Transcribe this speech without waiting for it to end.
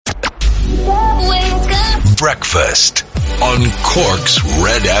Breakfast on Cork's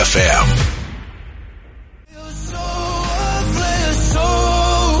Red FM.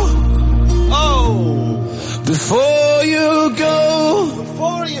 Before you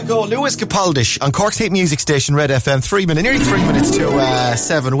go, Lewis Capaldi's on Cork's hit music station Red FM. Nearly 3 minutes to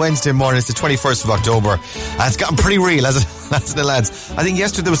 7 Wednesday morning. It's the 21st of October. It's gotten pretty real, hasn't it, lads? I think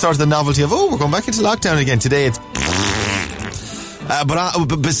yesterday was sort of the novelty of, we're going back into lockdown again. Today it's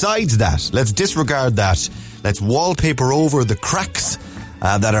but besides that, let's disregard that. Let's wallpaper over the cracks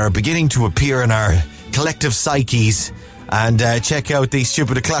that are beginning to appear in our collective psyches. And check out the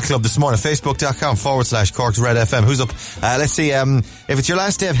Stupid O'Clock Club this morning, facebook.com/Cork's Red FM. Who's up? Let's see, if it's your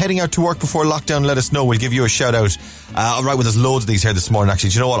last day of heading out to work before lockdown, let us know. We'll give you a shout out. All right, well, there's loads of these here this morning,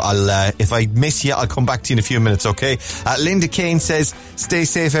 actually. Do you know what? If I miss you, I'll come back to you in a few minutes, okay? Linda Kane says, stay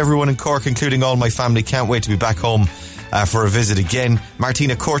safe, everyone in Cork, including all my family. Can't wait to be back home for a visit again.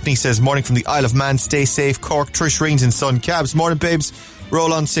 Martina Courtney says, morning from the Isle of Man, stay safe. Cork, Trish Reens and Sun Cabs. Morning, babes.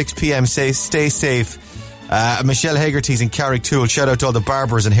 Roll on 6 p.m. Say, stay safe. Michelle Hegarty's in Carricktool. Shout out to all the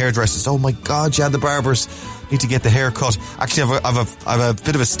barbers and hairdressers. Oh my God, yeah, the barbers need to get the hair cut. Actually, I have a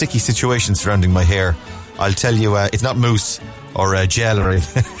bit of a sticky situation surrounding my hair. I'll tell you, it's not mousse or gel or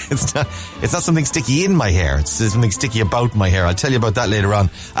anything. It's not something sticky in my hair. It's something sticky about my hair. I'll tell you about that later on.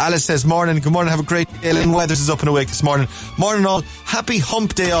 Alice says, morning, good morning, have a great day. Lynn Weathers is up and awake this morning. Morning all. Happy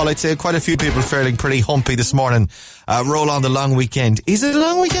hump day all. I'd say quite a few people feeling pretty humpy this morning. Roll on the long weekend. Is it a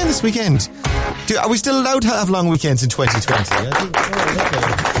long weekend this weekend? Are we still allowed to have long weekends in 2020?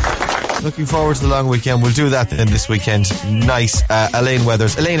 Looking forward to the long weekend. We'll do that then this weekend. Nice. Elaine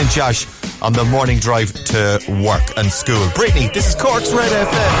and Josh on the morning drive to work and school. Brittany, this is Cork's Red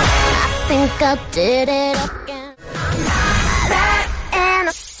FM. I think I did it again.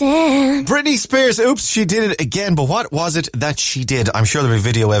 Britney Spears, oops, she did it again, but what was it that she did? I'm sure there'll be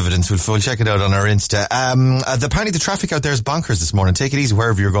video evidence. We'll check it out on our Insta. Apparently the traffic out there is bonkers this morning. Take it easy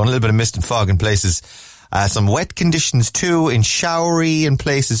wherever you're going. A little bit of mist and fog in places. Some wet conditions too, in showery in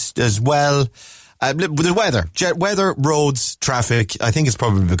places as well. The weather, roads, traffic. I think it's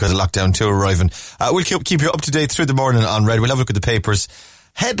probably because of lockdown too arriving. We'll keep you up to date through the morning on Red. We'll have a look at the papers.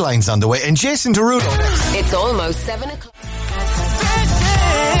 Headlines on the way. And Jason Derulo next. It's almost 7 o'clock.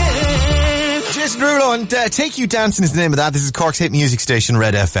 Jason Derulo and Take You Dancing is the name of that. This is Cork's hit music station,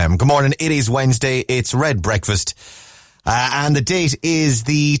 Red FM. Good morning. It is Wednesday. It's Red Breakfast. And the date is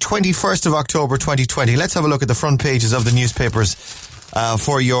the 21st of October 2020. Let's have a look at the front pages of the newspapers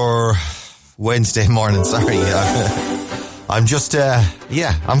for your Wednesday morning. Sorry. I'm just,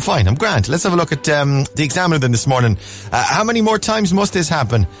 I'm fine. I'm grand. Let's have a look at the Examiner then this morning. How many more times must this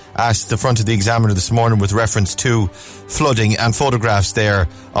happen? Asked the front of the Examiner this morning with reference to flooding and photographs there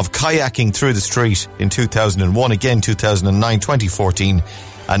of kayaking through the street in 2001, again 2009, 2014,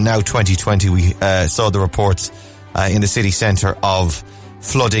 and now 2020. We saw the reports in the city centre of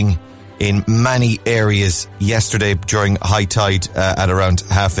flooding in many areas yesterday during high tide at around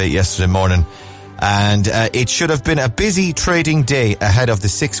 8:30 yesterday morning. And it should have been a busy trading day ahead of the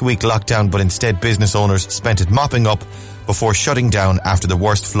 6-week lockdown, but instead business owners spent it mopping up before shutting down after the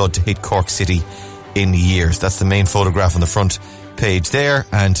worst flood to hit Cork City in years. That's the main photograph on the front page there,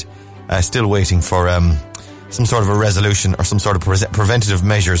 and still waiting for some sort of a resolution or some sort of preventative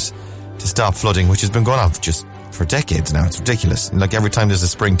measures to stop flooding, which has been going on for decades now. It's ridiculous. Like every time there's a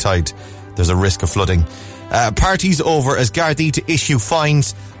spring tide, there's a risk of flooding. Parties over as Gardaí to issue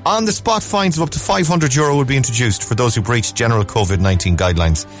fines. On-the-spot fines of up to €500 would be introduced for those who breach general COVID-19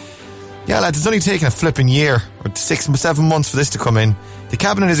 guidelines. Yeah, lads, it's only taken a flipping year or 6-7 months for this to come in. The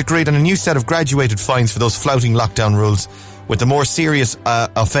Cabinet has agreed on a new set of graduated fines for those flouting lockdown rules, with the more serious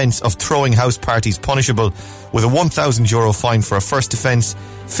offence of throwing house parties punishable with a €1,000 fine for a first offence,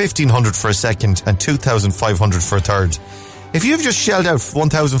 €1,500 for a second, and €2,500 for a third. If you've just shelled out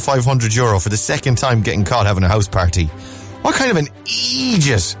 €1,500 for the second time getting caught having a house party, what kind of an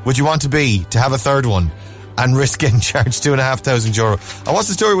idiot would you want to be to have a third one and risk getting charged €2,500? And what's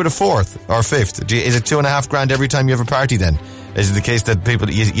the story with a fourth or fifth? Is it $2,500 every time you have a party then? Is it the case that people,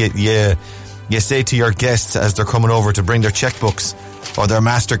 you say to your guests as they're coming over to bring their checkbooks or their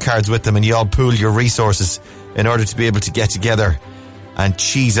MasterCards with them, and you all pool your resources in order to be able to get together and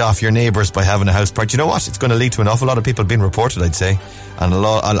cheese off your neighbours by having a house party? You know what? It's going to lead to an awful lot of people being reported, I'd say, and a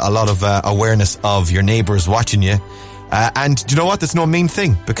lot of awareness of your neighbours watching you. And do you know what? That's no mean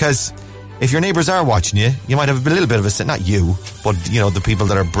thing, because if your neighbours are watching you, you might have a little bit of a sense, not you, but, the people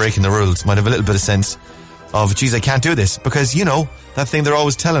that are breaking the rules might have a little bit of sense of, geez, I can't do this, because, that thing they're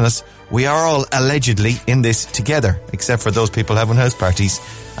always telling us, we are all allegedly in this together, except for those people having house parties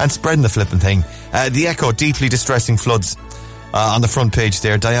and spreading the flipping thing. The Echo, deeply distressing floods on the front page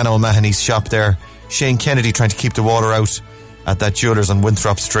there. Diana O'Mahony's shop there. Shane Kennedy trying to keep the water out at that jewellers on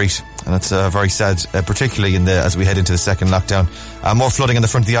Winthrop Street. And it's very sad, particularly as we head into the second lockdown. More flooding in the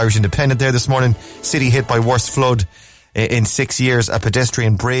front of the Irish Independent there this morning. City hit by worst flood in 6 years. A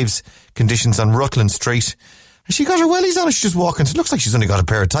pedestrian braves conditions on Rutland Street. And she got her wellies on. She's just walking. It looks like she's only got a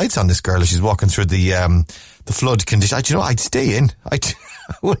pair of tights on, this girl, as she's walking through the flood condition. I'd stay in. I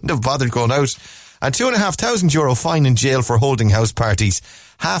wouldn't have bothered going out. And €2,500 fine in jail for holding house parties.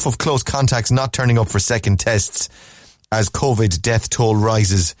 Half of close contacts not turning up for second tests as COVID death toll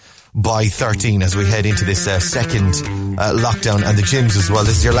rises by 13 as we head into this second lockdown, and the gyms as well.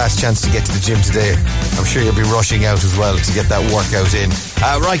 This is your last chance to get to the gym today. I'm sure you'll be rushing out as well to get that workout in.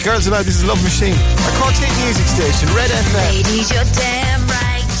 Right, girls and I, this is Love Machine, our Cork's hit music station, Red FM. Ladies, you're damn right.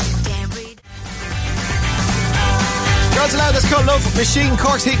 Girls Aloud, that's called Love Machine,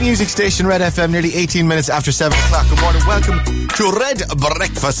 Cork's hit music station, Red FM, nearly 18 minutes after 7 o'clock. Good morning, welcome to Red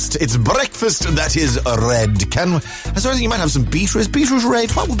Breakfast. It's breakfast that is red. As far as you might have some beetroot. Is beetroot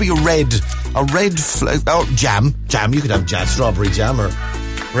red? What would be a red jam? Jam, you could have strawberry jam or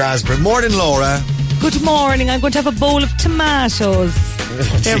raspberry. Morning, Laura. Good morning. I'm going to have a bowl of tomatoes.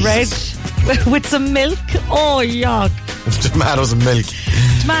 They're red with some milk. Oh, yuck. Tomatoes and milk.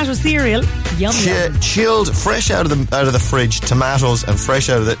 Tomato cereal. Yum, yum. Chilled, fresh out of the fridge, tomatoes, and fresh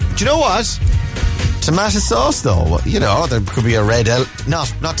out of the... Do you know what? Tomato sauce, though. You know, there could be a red...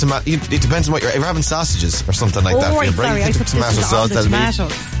 Not tomato... It depends on what you're having sausages or something like that. Right, sorry. I took tomato sauce.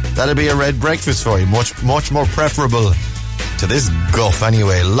 That'll be a red breakfast for you. Much more preferable to this guff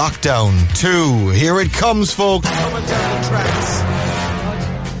anyway. Lockdown 2. Here it comes, folks. Coming down the tracks.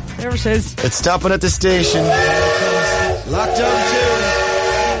 There it is. It's stopping at the station. Lockdown 2.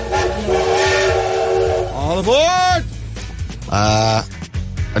 All aboard! I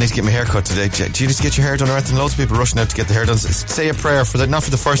need to get my hair cut today. Do you need to get your hair done or anything? Loads of people rushing out to get the hair done. Say a prayer for that, not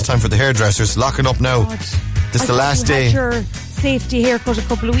for the first time for the hairdressers. Locking up now. God. This is the last day. You had your safety haircut a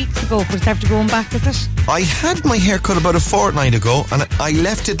couple of weeks ago, but it's after going back, is it? I had my hair cut about a fortnight ago, and I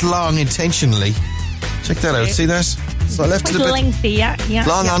left it long intentionally. Check that out. See that? So I left it a bit lengthy, yeah.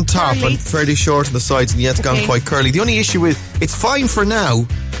 long on top curly. and fairly short on the sides, and it's gone quite curly. The only issue is it's fine for now,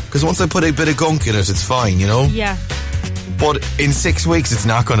 because once I put a bit of gunk in it, it's fine, you know? Yeah. But in 6 weeks, it's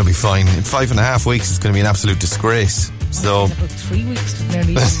not going to be fine. In 5.5 weeks, it's going to be an absolute disgrace. So about 3 weeks to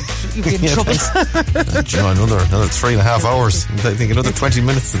nearly you'll be in trouble. another 3.5 hours. I think another 20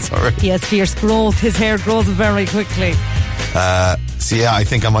 minutes, it's alright. He has fierce growth. His hair grows very quickly. So yeah, I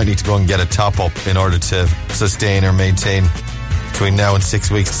think I might need to go and get a top up in order to sustain or maintain between now and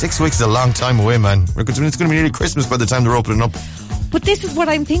 6 weeks. 6 weeks is a long time away, man. It's going to be nearly Christmas by the time they're opening up. But this is what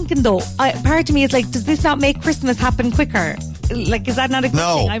I'm thinking, though. Part of me is like, does this not make Christmas happen quicker? Like, is that not a good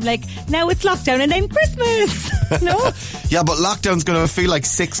thing? I'm like, now it's lockdown and then Christmas. No? Yeah, but lockdown's going to feel like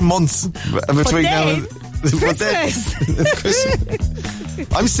 6 months between now and... Christmas. It's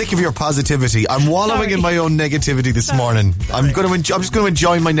Christmas. I'm sick of your positivity. I'm wallowing in my own negativity this morning. I'm just going to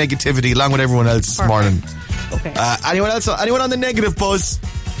enjoy my negativity along with everyone else this morning. Okay. Anyone on the negative buzz?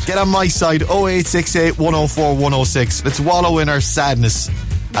 Get on my side, 0868 104 106. Let's wallow in our sadness.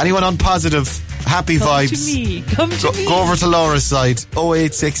 Anyone on positive, happy vibes? Come to me. Go over to Laura's side,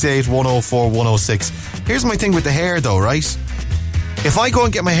 0868 104 106. Here's my thing with the hair, though, right? If I go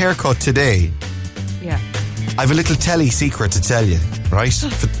and get my hair cut today, yeah, I have a little telly secret to tell you, right?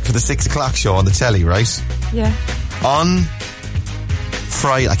 for the 6 o'clock show on the telly, right? Yeah. On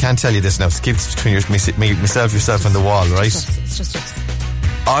Friday, I can't tell you this now. Keep it between yourself, and the wall, right? It's just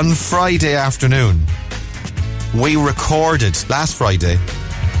On Friday afternoon, last Friday,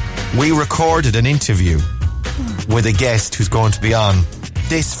 we recorded an interview with a guest who's going to be on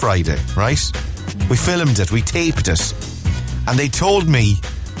this Friday, right? We filmed it, we taped it, and they told me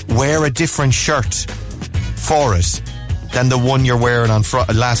wear a different shirt for it than the one you're wearing on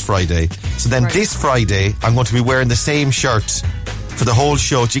last Friday. So then this Friday, I'm going to be wearing the same shirt for the whole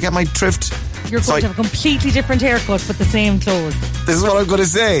show. Do you get my drift? You're going to have a completely different haircut but the same clothes. This is what I'm going to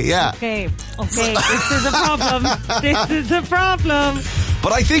say, yeah. Okay, this is a problem. This is a problem.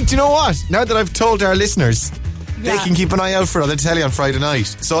 But I think, do you know what? Now that I've told our listeners, they can keep an eye out for it on the telly on Friday night.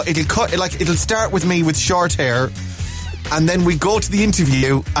 So it'll start with me with short hair, and then we go to the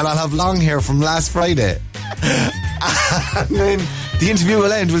interview, and I'll have long hair from last Friday. And then the interview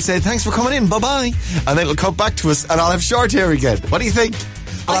will end. We'll say, thanks for coming in, bye-bye. And then it'll come back to us, and I'll have short hair again. What do you think?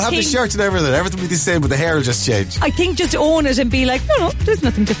 I'll have the shirt and everything. Everything will be the same, but the hair will just change. I think just own it and be like, no, there's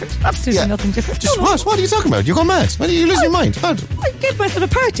nothing different. Absolutely nothing different. What? What are you talking about? You go mad? Why do you lose your mind? What? I get myself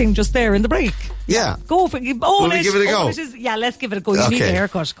a parting just there in the break. Yeah. Go for it. Will we give it a go? Let's give it a go. You need a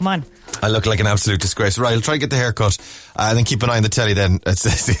haircut. Come on. I look like an absolute disgrace. Right, I'll try to get the haircut and then keep an eye on the telly then.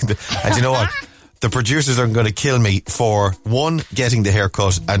 And you know what? the producers are going to kill me for, one, getting the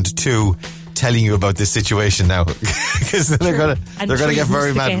haircut, and two, telling you about this situation now. Because they're going to get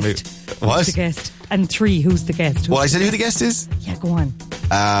very mad at me. What? Who's the guest? And three, who's the guest? Well, I tell you who the guest is? Yeah, go on.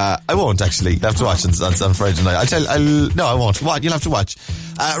 I won't, actually. You'll have to watch on Friday night. No, I won't. What? You'll have to watch.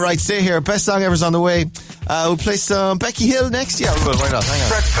 Right, stay here. Best song ever's on the way. We'll play some Becky Hill next. Yeah, we will. Why not? Hang on.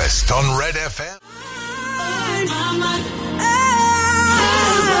 Breakfast on Red FM.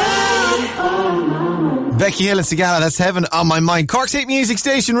 Becky Hill and Sigala, that's Heaven on My Mind. Cork's Hate Music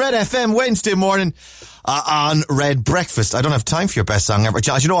Station, Red FM, Wednesday morning on Red Breakfast. I don't have time for your best song ever.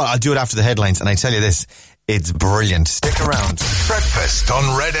 You know what? I'll do it after the headlines, and I tell you this, it's brilliant. Stick around. Breakfast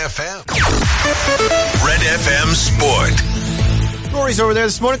on Red FM. Red FM Sport. Rory's over there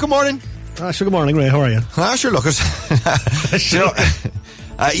this morning. Good morning. Sure, good morning, Ray. How are you? Sure, look it. You know,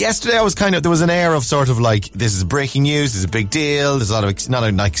 yesterday I was there was an air of sort of like, this is breaking news, this is a big deal, there's a lot of, not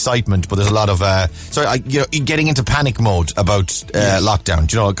excitement, but there's a lot of, getting into panic mode about lockdown,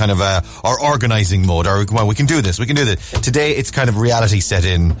 kind of, or organising mode, or come on, we can do this. Today it's kind of reality set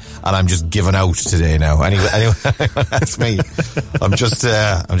in, and I'm just giving out today now. Anyway, that's me. I'm just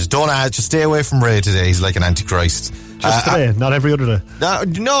stay away from Ray today, he's like an antichrist. Just today, not every other day.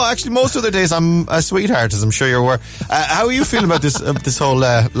 No, actually, most other days I'm a sweetheart, as I'm sure you're aware. How are you feeling about this whole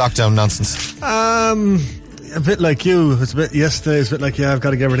lockdown nonsense? A bit like you. Yesterday it's a bit like, I've got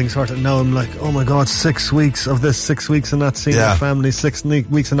to get everything sorted. Now I'm like, oh my God, 6 weeks of this, 6 weeks and not seeing my family, 6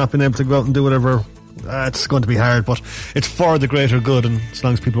 weeks and not being able to go out and do whatever. It's going to be hard, but it's for the greater good, and as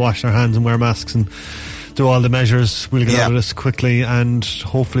long as people wash their hands and wear masks and do all the measures, we'll get out of this quickly, and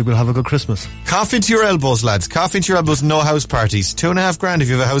hopefully we'll have a good Christmas. Cough into your elbows, lads. Cough into your elbows. No house parties. $2,500 if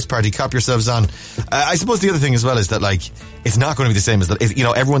you have a house party. Cop yourselves on. I suppose the other thing as well is that, like, it's not going to be the same as that.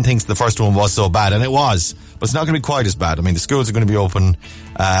 Everyone thinks the first one was so bad, and it was, but it's not going to be quite as bad. I mean, the schools are going to be open,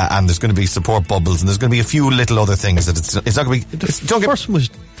 and there's going to be support bubbles, and there's going to be a few little other things that it's not going to be.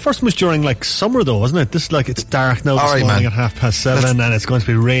 First one was during like summer though, wasn't it? This is like, it's dark now this morning at 7:30, and it's going to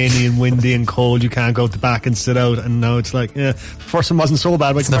be rainy and windy and cold. You can't go to the back and sit out, and now it's like, first one wasn't so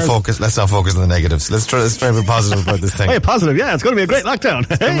bad. Let's not focus on the negatives. Let's try to be positive about this thing. Hey, positive, it's going to be a great lockdown.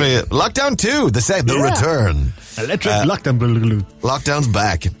 Hey. Lockdown 2, the return. Electric lockdown. Lockdown's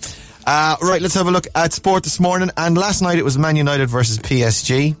back. Right, let's have a look at sport this morning. And last night it was Man United versus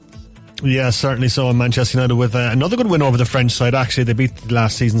PSG. Yeah, certainly so. And Manchester United with another good win over the French side. Actually, they beat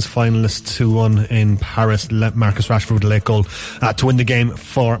last season's finalists 2-1 in Paris. Marcus Rashford with a late goal to win the game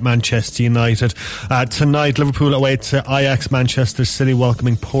for Manchester United. Tonight, Liverpool away to Ajax. Manchester City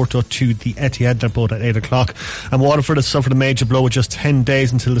welcoming Porto to the Etihad. They're both at 8 o'clock. And Waterford has suffered a major blow with just 10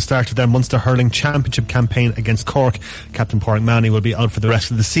 days until the start of their Munster Hurling Championship campaign against Cork. Captain Pádraig Manny will be out for the rest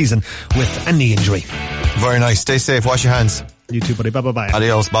of the season with a knee injury. Very nice. Stay safe. Wash your hands. You too, buddy. Bye-bye.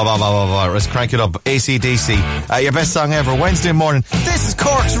 Adios. Bye-bye. Let's crank it up. AC/DC. Your best song ever. Wednesday morning. This is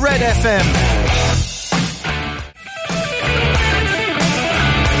Cork's Red FM.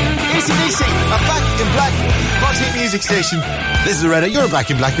 AC/DC. I'm back in black. Cork's Hate Music Station. This is Red. You're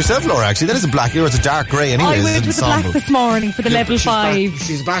back in black yourself, Laura, actually. That is a black. It's a dark grey anyway. I went with the black this morning for the level 5.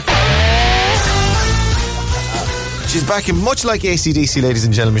 She's back. She's back in, much like AC/DC, ladies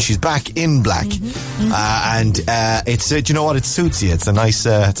and gentlemen. She's back in black, and it's. Do you know what? It suits you. It's a nice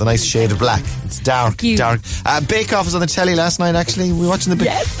shade of black. It's dark. Bake Off was on the telly last night. Actually, we were watching the.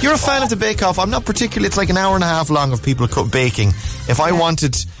 Yes. You're a fan of the Bake Off. I'm not particularly. It's like an hour and a half long of people baking. If I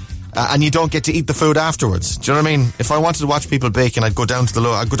wanted, and you don't get to eat the food afterwards. Do you know what I mean? If I wanted to watch people baking, I'd go down to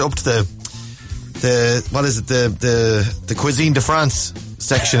I'd go up to the Cuisine de France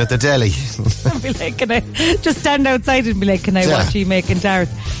section at the deli. I'd be like, can I just stand outside and be like, can I watch you making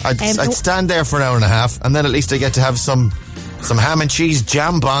tarts? I'd stand there for an hour and a half, and then at least I get to have some ham and cheese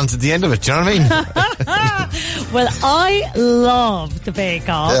jam buns at the end of it. Do you know what I mean? Well, I love the Bake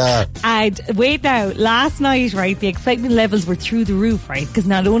Off. Yeah. And wait now, last night, right, the excitement levels were through the roof, right? Because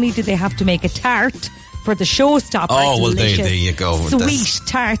not only did they have to make a tart for the showstopper. Oh, well, there you go. Sweet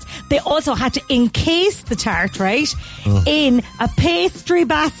tart. They also had to encase the tart, right, in a pastry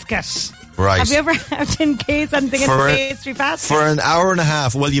basket. Right. Have you ever had to encase anything in a pastry basket? For an hour and a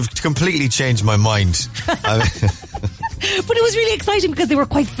half. Well, you've completely changed my mind. But it was really exciting because they were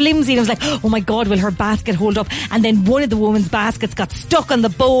quite flimsy, and I was like, oh my God, will her basket hold up? And then one of the woman's baskets got stuck on the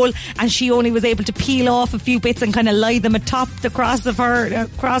bowl, and she only was able to peel off a few bits and kind of lie them atop the cross of her.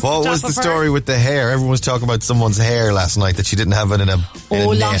 What was the story with the hair? Everyone was talking about someone's hair last night, that she didn't have it in a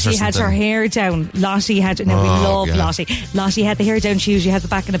Lottie had her hair down. Lottie had, we love Lottie. Lottie had the hair down. She usually has it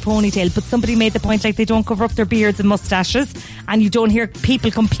back in a ponytail, but somebody made the point, like, they don't cover up their beards and moustaches, and you don't hear people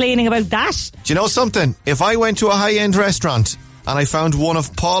complaining about that. Do you know something? If I went to a high-end restaurant and I found one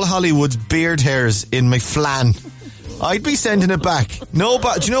of Paul Hollywood's beard hairs in my flan, I'd be sending it back. No,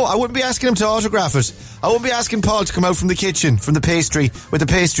 but do you know, I wouldn't be asking him to autograph it. I wouldn't be asking Paul to come out from the kitchen, from the pastry, with the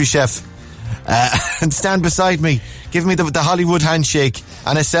pastry chef, and stand beside me, give me the Hollywood handshake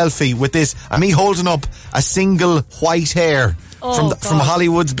and a selfie with this, and me holding up a single white hair from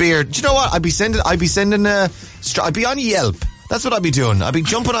Hollywood's beard. Do you know what? I'd be on Yelp. That's what I'd be doing. I'd be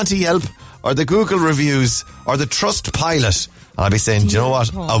jumping onto Yelp or the Google reviews or the Trustpilot. And I'd be saying, do you know what?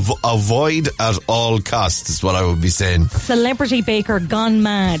 Avoid at all costs is what I would be saying. Celebrity baker gone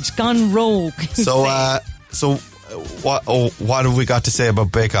mad, gone rogue. So what have we got to say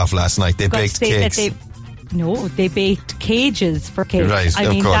about Bake Off last night? They baked cakes. They baked cages for cakes. Right, I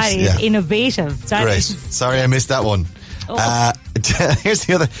mean, course, that is innovative. Great. Sorry I missed that one. Here's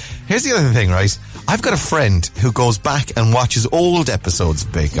the other thing, right? I've got a friend who goes back and watches old episodes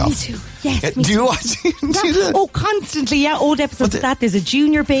of Bake Off. Me too. Yes. Do you watch? Constantly. Yeah, old episodes of that. There's a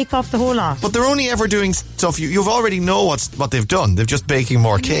junior Bake Off, the whole lot. But they're only ever doing stuff you already know what they've done. They're just baking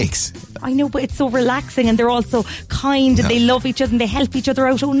more cakes. I know, but it's so relaxing, and they're also kind, and they love each other, and they help each other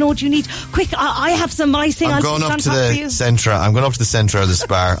out. Oh no, do you need quick? I have some icing. I'm going up to the Centra. I'm going up to the Centra of the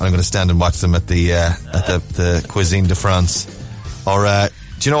Spar, and I'm going to stand and watch them at the Cuisine de France. Or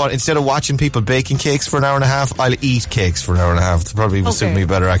do you know what? Instead of watching people baking cakes for an hour and a half, I'll eat cakes for an hour and a half. It probably will suit me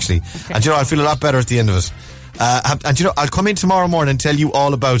better, actually. Okay. And do you know, I'll feel a lot better at the end of it. And you know, I'll come in tomorrow morning and tell you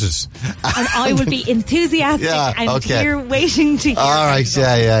all about it. And I will be enthusiastic here waiting to hear. All right,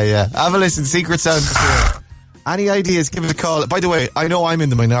 yeah. Have a listen. Secret Sound. Any ideas? Give it a call. By the way, I know I'm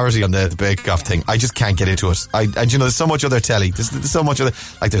in the minority on the Bake Off thing. I just can't get into it. And you know, there's so much other telly. There's so much other,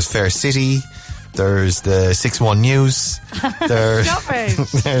 like there's Fair City. There's the 6-1 News.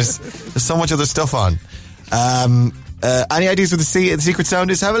 There's so much other stuff on. Any ideas what the secret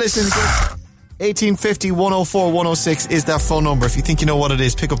sound is? Have a listen. 1850 104 106 is that phone number. If you think you know what it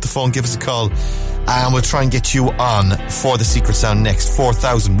is, pick up the phone, give us a call, and we'll try and get you on for the secret sound next.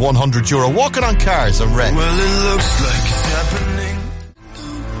 €4,100. Walking on Cars on Red. Well, it looks like it's happening.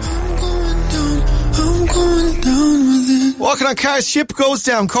 I'm going down with it. Walking on Cars, ship goes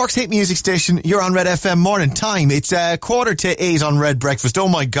down. Cork's hit music station. You're on Red FM morning time. It's 7:45 on Red Breakfast. Oh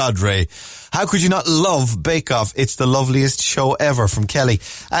my God, Ray. How could you not love Bake Off? It's the loveliest show ever from Kelly.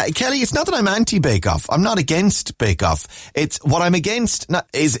 Kelly, it's not that I'm anti-Bake Off. I'm not against Bake Off. It's what I'm against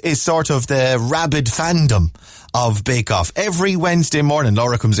is sort of the rabid fandom of Bake Off. Every Wednesday morning,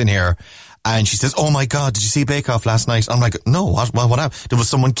 Laura comes in here and she says, "Oh my God, did you see Bake Off last night?" I'm like, "No, what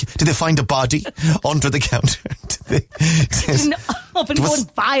happened? Did they find a body under the counter? Up and go on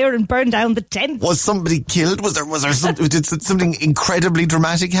fire and burn down the tent? Was somebody killed? Was there did something incredibly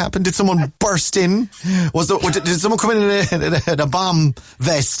dramatic happen? Did someone burst in? Did someone come in a bomb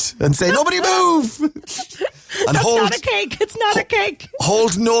vest and say, "Nobody move"? And That's not a cake. It's not a cake.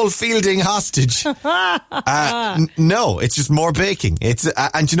 Hold Noel Fielding hostage. No, it's just more baking.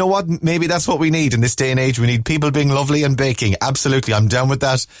 And you know what? Maybe that's what we need in this day and age. We need people being lovely and baking. Absolutely, I'm down with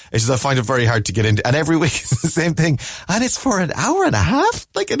that. It's just I find it very hard to get into. And every week it's the same thing. And it's for an hour and a half?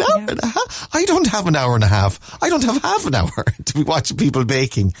 Like an hour and a half? I don't have an hour and a half. I don't have half an hour to watch people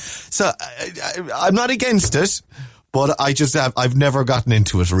baking. So I'm not against it. But I've never gotten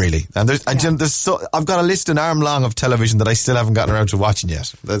into it really. And I've got a list an arm long of television that I still haven't gotten around to watching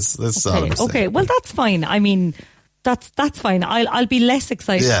yet. That's all I'm saying. Okay, well that's fine. I mean, that's fine. I'll be less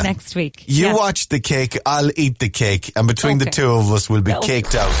excited next week. You watch the cake, I'll eat the cake, and between the two of us we'll be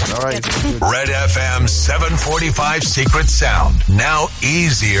caked out. All right. Red FM 745 Secret Sound. Now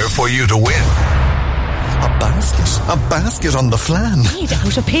easier for you to win. A basket on the flan. Made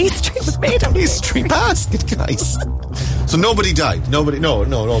out of pastry. It was made out of pastry basket, guys. So nobody died. Nobody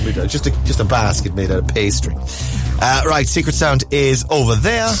died. Just a basket made out of pastry. Right, Secret Sound is over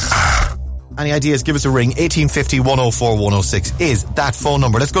there. Any ideas? Give us a ring. 1850 104 106 is that phone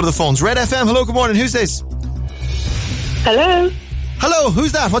number. Let's go to the phones. Red FM. Hello. Good morning. Who's this? Hello. Hello.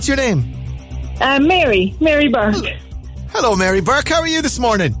 Who's that? What's your name? Mary Burke. Hello, Mary Burke. How are you this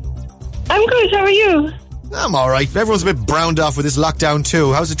morning? I'm good. How are you? I'm alright. Everyone's a bit browned off with this lockdown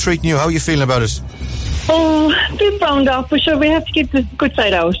too. How's it treating you? How are you feeling about it? Oh, a bit browned off, but sure, we have to keep the good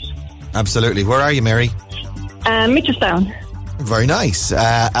side out. Absolutely. Where are you, Mary? Mitchelstown. Very nice.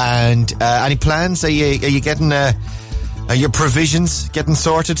 And any plans? Are you getting your provisions getting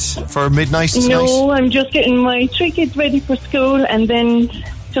sorted for midnight tonight? No, I'm just getting my 3 kids ready for school and then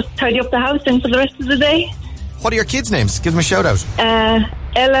just tidy up the house then for the rest of the day. What are your kids' names? Give them a shout out.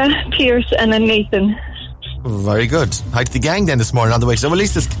 Ella, Pierce and then Nathan. Very good. Hi to the gang then this morning on the way to... Well, at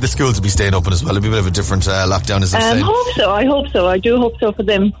least the schools will be staying open as well. It'll be a bit of a different lockdown, as I say. I hope so. I do hope so for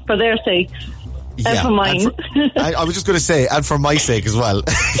them, for their sakes. for mine. I was just going to say, and for my sake as well.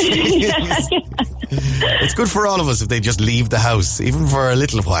 It's good for all of us if they just leave the house, even for a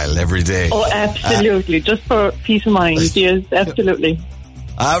little while every day. Oh, absolutely. Just for peace of mind. Yes, absolutely.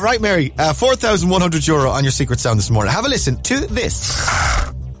 Right, Mary. €4,100 on your secret sound this morning. Have a listen to this.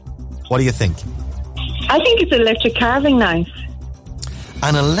 What do you think? I think it's an electric carving knife.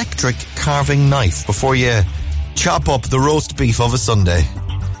 An electric carving knife before you chop up the roast beef of a Sunday.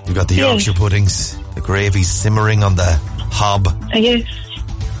 You've got the Yorkshire puddings, the gravy simmering on the hob. Yes.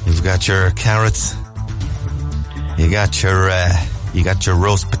 You've got your carrots. You got your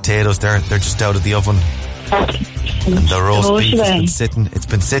roast potatoes there. They're just out of the oven. And the roast beef has been sitting. It's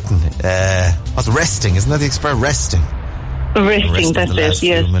been sitting. What's resting? Isn't that the expression? Resting. Resting, that's it, yes.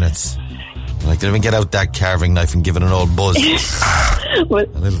 Few minutes. Like, didn't even get out that carving knife and give it an old buzz. A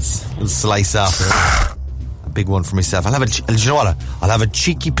little slice off there. A big one for myself. I'll have a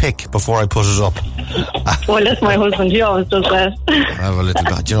cheeky pick before I put it up. Well, that's my husband. He always does that. I'll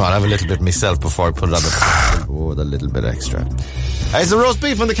have a little bit myself before I put it up. With a little bit extra. It's the roast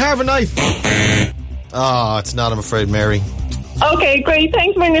beef on the carving knife. Oh, it's not, I'm afraid, Mary. Okay, great.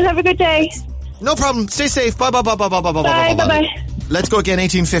 Thanks, Manuel. Have a good day. No problem. Stay safe. Bye. Bye. Let's go again.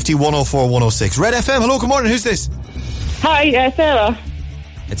 1850 104 106. Red FM. Hello, good morning. Who's this? Hi, Sarah.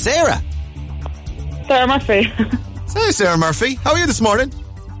 It's Sarah. Sarah Murphy. Hi, Sarah Murphy. How are you this morning?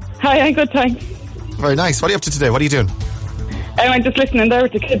 Hi, I'm good, thanks. Very nice. What are you up to today? What are you doing? I'm just listening there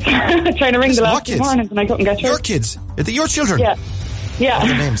with the kids. Trying to ring the last few mornings and I couldn't get through. Your kids? Are they your children? Yeah. What are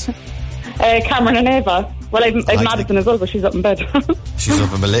their names? Cameron and Ava. Well, I've Madison as well, but she's up in bed. She's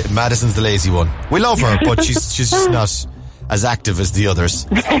up in Madison's the lazy one. We love her, but she's just not as active as the others.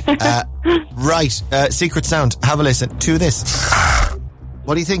 Right, secret sound. Have a listen to this.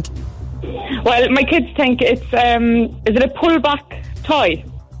 What do you think? Well, my kids think it's, is it a pull-back toy?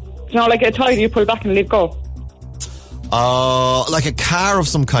 You know, like a toy that you pull back and leave go? Like a car of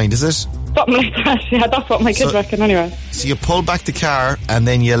some kind, is it? Something like that, yeah, that's what my kids reckon anyway. So you pull back the car and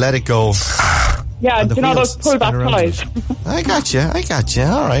then you let it go. Yeah, do you know those pull-back toys? I got you.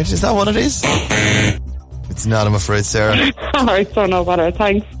 Alright, is that what it is? It's not, I'm afraid, Sarah. Alright, so no bother,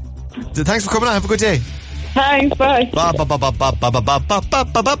 thanks. Thanks for coming on, have a good day. Thanks, bye.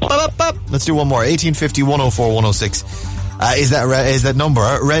 Let's do one more. 1850 104 106 is that number.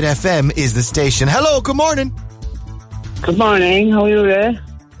 Red FM is the station. Hello, good morning. Good morning, how are you there?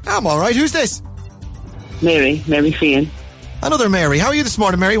 I'm alright, who's this? Mary Fionn. Another Mary. How are you this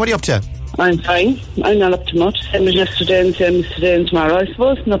morning, Mary? What are you up to? I'm fine. I'm not up to much. Same as yesterday and same as today and tomorrow, I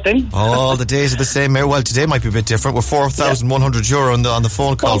suppose. Nothing. All the days are the same, Mary. Well, today might be a bit different. We're €4,100 on the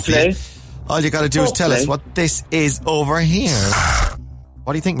phone call for you. All you got to do is tell us what this is over here.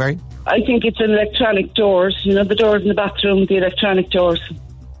 What do you think, Mary? I think it's an electronic doors. You know, the doors in the bathroom, the electronic doors.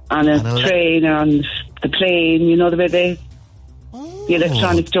 On a train or on the plane, you know the way the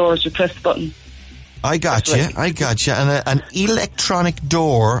electronic doors, you press the button. I got you. And an electronic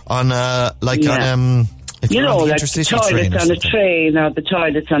door on a, like on, if you know, on the like the toilets on a train or the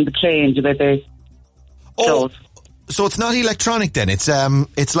toilets on the plane, the way they close. So it's not electronic then. It's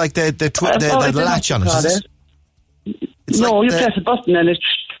like the latch on it. Is it? No, you press a button and it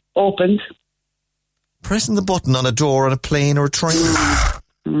opens. Pressing the button on a door on a plane or a train.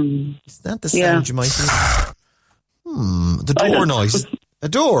 Is that the sound you might hear? The door noise. A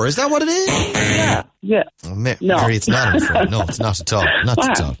door, is that what it is? Yeah. Oh, Mary, it's not, I'm afraid. No, it's not at all. Not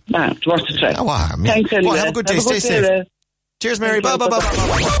at all. It's worth a try. Thanks anyway. Well, have a good day. Stay safe. Cheers, Mary. Bye.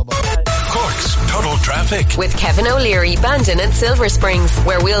 Cork's Total Traffic. With Kevin O'Leary, Bandon and Silver Springs,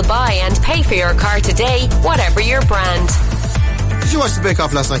 where we'll buy and pay for your car today, whatever your brand. Did you watch the Bake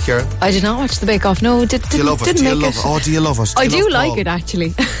Off last night, Ciara? I did not watch the Bake Off. No, didn't make it. Oh, do you love it? I do like it,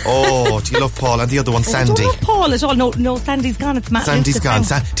 actually. Oh, do you love Paul? And the other one, Sandy? I don't love Paul at all. No, Sandy's gone. It's Matt. Sandy's gone.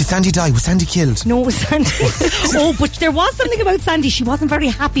 Did Sandy die? Was Sandy killed? No, Sandy. Oh, but there was something about Sandy. She wasn't very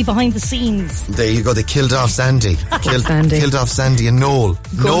happy behind the sines. There you go. They killed off Sandy. Killed off Sandy and Noel.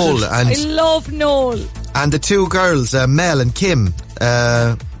 I love Noel. And the two girls, Mel and Kim.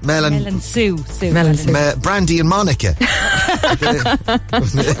 Mel and Sue. Brandy and Monica.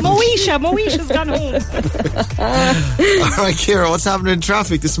 Moesha's gone home. Alright, Ciara, what's happening in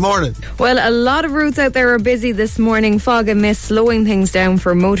traffic this morning? Well, a lot of routes out there are busy this morning. Fog and mist slowing things down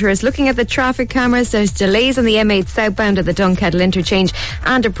for motorists. Looking at the traffic cameras, there's delays on the M8 southbound at the Dunkettle interchange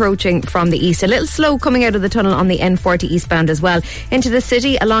and approaching from the east. A little slow coming out of the tunnel on the N40 eastbound as well. Into the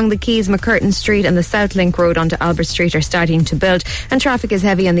city, along the Quays, McCurtain Street and the South Link Road onto Albert Street are starting to build, and traffic is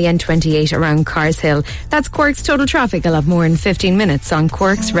heavy on the N28 around Cars Hill. That's Cork's Total Traffic. I'll have more in 15 minutes on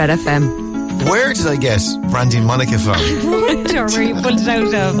Cork's Red FM. Where did I get Brandy and Monica from? out, or where you pulled it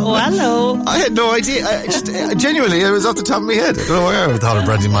out of? Oh, hello. I had no idea. Genuinely, it was off the top of my head. I don't know where I thought of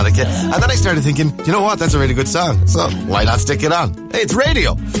Brandy and Monica. And then I started thinking, you know what? That's a really good song. So why not stick it on? Hey, it's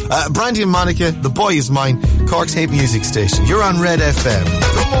radio. Brandy and Monica, The Boy Is Mine, Cork's hate music station. You're on Red FM.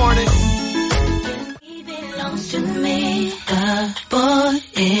 Good morning. He belongs to me. The boy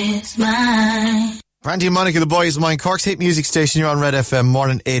is mine. Brandy and Monica, The Boy Is Mine, Cork's hate music station. You're on Red FM.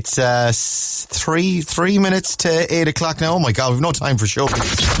 Morning. It's 3 minutes to 8 o'clock now. Oh my God, we've no time for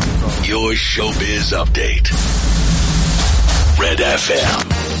showbiz. Your showbiz update. Red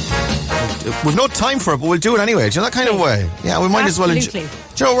FM. We've no time for it, but we'll do it anyway. Do you know that kind of way? Yeah, we might as well. Absolutely.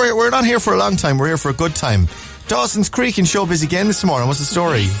 Do you know, we're not here for a long time. We're here for a good time. Dawson's Creek in showbiz again this morning. What's the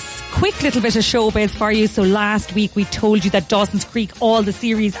story? Quick little bit of showbiz for you. So last week we told you that Dawson's Creek, all the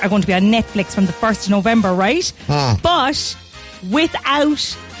series are going to be on Netflix from the 1st of November, right? But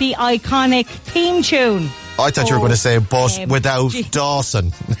without the iconic theme tune. I thought you were going to say, but without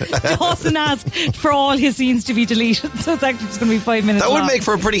Dawson. Dawson asked for all his scenes to be deleted, so it's actually just going to be 5 minutes That would long. make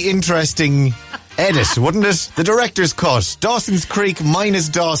for a pretty interesting edit, wouldn't it? The director's cut. Dawson's Creek minus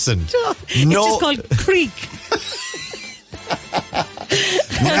Dawson. It's just called Creek.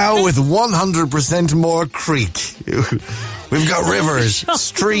 Now with 100% more creek. We've got rivers,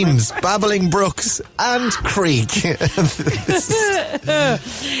 streams, babbling brooks, and creek.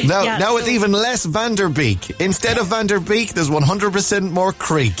 Now with even less Vanderbeek. Instead of Vanderbeek, there's 100% more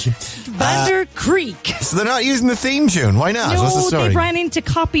creek. Vander Creek. So they're not using the theme tune. Why not? What's the story? They've ran into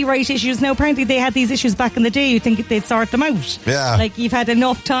copyright issues. Now, apparently they had these issues back in the day. You'd think they'd sort them out. Yeah. Like, you've had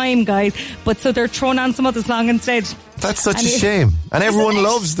enough time, guys. But so they're throwing on some other song instead. That's such a shame. And everyone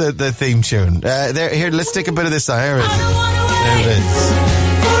loves the theme tune. Here, let's take a bit of this on. Here it is. There it is.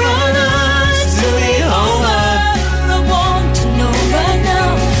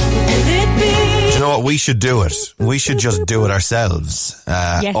 Do you know what? We should do it. We should just do it ourselves.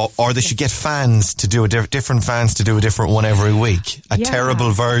 Yes. Or they should get fans to do different fans to do a different one every week. A terrible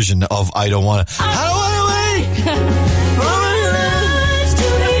version of I Don't Want to. I don't want to wait.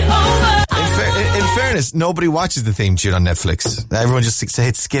 In fairness, nobody watches the theme tune on Netflix. Everyone just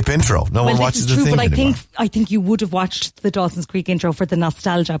hits skip intro. No one watches the thing anymore. I think you would have watched the Dawson's Creek intro for the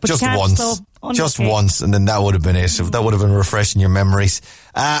nostalgia. But just you can't, once. So just once, and then that would have been it. That would have been refreshing your memories.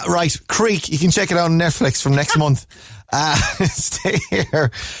 Right, Creek, you can check it out on Netflix from next month. Stay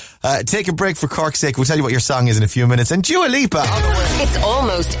here. Take a break for Cork's sake. We'll tell you what your song is in a few minutes. And Dua Lipa. It's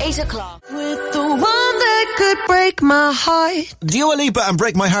almost 8 o'clock. With the one that could break my heart. Dua Lipa and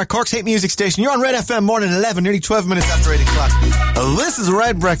Break My Heart, Cork's hate music station. You're on Red FM, morning 11, nearly 12 minutes after 8 o'clock. This is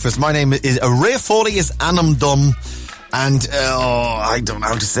Red Breakfast. My name is Ray Foley is Anam Dum. And, I don't know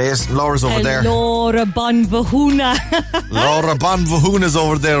how to say it. Laura's over there. Laura Bonvahuna. Laura Bonvahuna's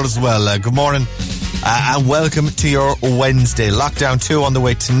over there as well. Good morning. And welcome to your Wednesday. Lockdown 2 on the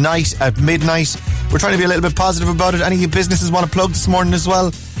way tonight at midnight. We're trying to be a little bit positive about it. Any businesses want to plug this morning as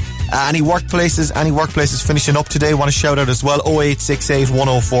well? Any workplaces finishing up today want to shout out as well? 0868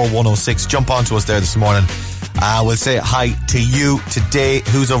 104 106. Jump onto us there this morning. We'll say hi to you today.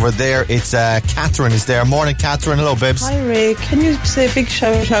 Who's over there? It's Catherine is there. Morning, Catherine. Hello, babes. Hi, Ray. Can you say a big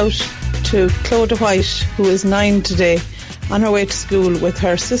shout out to Clodagh White, who is 9 today, on her way to school with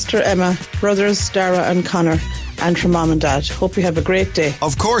her sister Emma, brothers Dara and Connor, and her mum and dad. Hope you have a great day.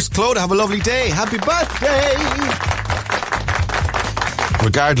 Of course, Clodagh, have a lovely day. Happy birthday!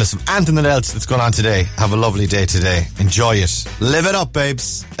 Regardless of anything else that's going on today, have a lovely day today. Enjoy it. Live it up,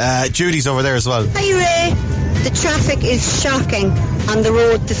 babes. Judy's over there as well. Hi, Ray. The traffic is shocking on the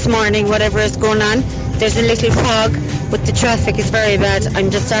road this morning, whatever is going on. There's a little fog, but the traffic is very bad.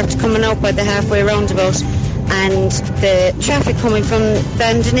 I'm just after coming out by the halfway roundabout, and the traffic coming from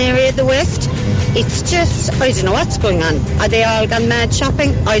Bandon area, the west, it's just, I don't know what's going on. Are they all gone mad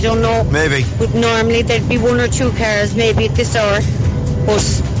shopping? I don't know. Maybe. But normally there'd be 1 or 2 cars maybe at this hour. But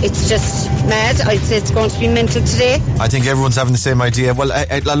it's just mad. I'd say it's going to be mental today. I think everyone's having the same idea. Well,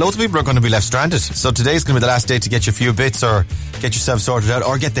 loads of people are going to be left stranded. So today's going to be the last day to get you a few bits or get yourself sorted out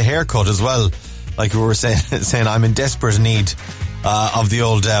or get the haircut as well. Like we were saying I'm in desperate need of the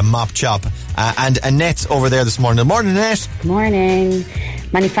old mop chop. And Annette's over there this morning. Good morning, Annette. Morning.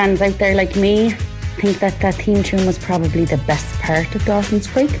 Many fans out there like me think that theme tune was probably the best part of Dawson's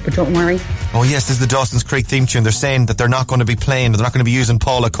Creek, but don't worry. Oh yes, this is the Dawson's Creek theme tune. They're saying that they're not going to be playing, they're not going to be using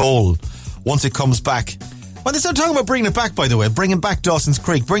Paula Cole once it comes back. Well, they start talking about bringing it back, by the way. Bringing back Dawson's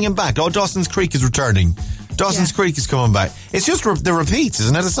Creek. Bring him back. Oh, Dawson's Creek is returning. Dawson's Creek is coming back. It's just the repeats,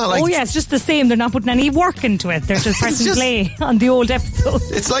 isn't it? It's not like... Oh yeah, it's just the same. They're not putting any work into it. They're just pressing play on the old episode.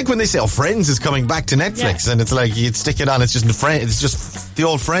 It's like when they say, Friends is coming back to Netflix, and it's like, you'd stick it on, it's just the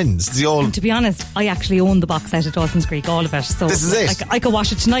old Friends. And to be honest, I actually own the box set of Dawson's Creek, all of it. So this is it. I could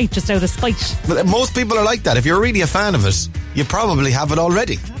watch it tonight just out of spite. But most people are like that. If you're really a fan of it, you probably have it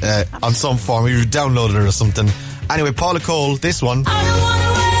already on some form. You've downloaded it or something. Anyway, Paula Cole, this one. I don't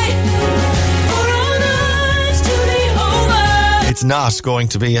wanna wait for all nights to be over. It's not going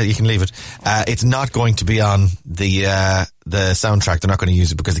to be, you can leave it, it's not going to be on the soundtrack. They're not going to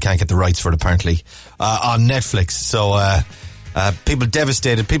use it because they can't get the rights for it, apparently, on Netflix. So, people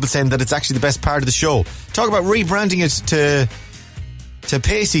devastated, people saying that it's actually the best part of the show. Talk about rebranding it to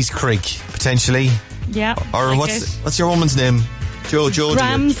Pacey's Creek, potentially. Yeah. Or what's your woman's name? Joey.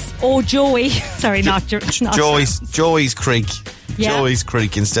 Grams. Oh, Joey. Sorry, not Joey's Creek. Yeah. Joey's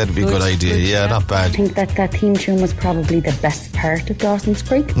Creek instead would be a good idea. Yeah, not bad. I think that theme tune was probably the best part of Dawson's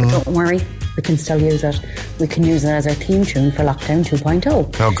Creek, but don't worry, we can still use it. We can use it as our theme tune for Lockdown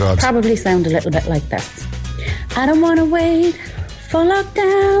 2.0. Oh, God. Probably sound a little bit like this. I don't want to wait for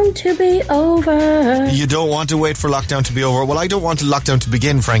lockdown to be over. You don't want to wait for lockdown to be over. Well, I don't want lockdown to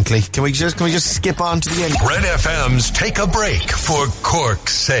begin, frankly. Can we just skip on to the end? Red FM's Take a Break for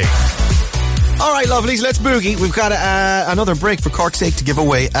Cork's sake. All right, lovelies, let's boogie. We've got another break for Cork's sake to give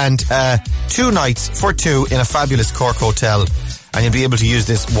away, and 2 nights for 2 in a fabulous Cork hotel. And you'll be able to use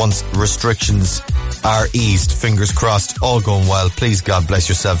this once restrictions are eased. Fingers crossed, all going well. Please, God bless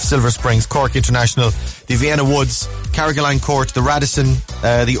yourself. Silver Springs, Cork International, the Vienna Woods, Carrigaline Court, the Radisson,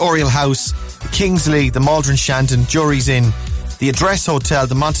 the Oriel House, the Kingsley, the Maldron Shandon, Jury's Inn, the Address Hotel,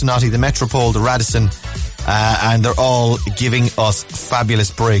 the Montanati, the Metropole, the Radisson, and they're all giving us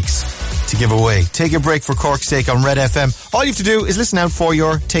fabulous breaks to give away. Take a break for Cork's sake on Red FM. All you have to do is listen out for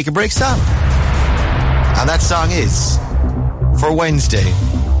your Take a Break song. And that song is for Wednesday,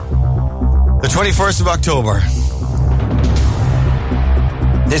 the 21st of October.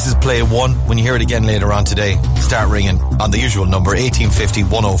 This is play 1. When you hear it again later on today, start ringing on the usual number, 1850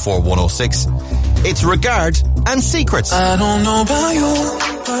 104 106. It's Regard and Secrets. I don't know about you.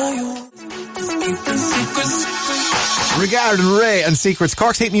 Regard and Ray and Secrets.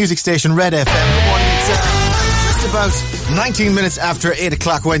 Cork's hit music station, Red FM. Good morning. It's just about 19 minutes after 8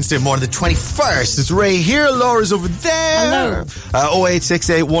 o'clock Wednesday morning, the 21st. It's Ray here. Laura's over there. Hello.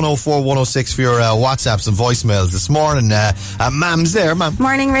 0868 104 106 for your WhatsApps and voicemails this morning. Mam's there, Mam.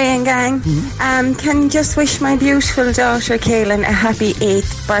 Morning, Ray and gang. Can just wish my beautiful daughter, Kaylin, a happy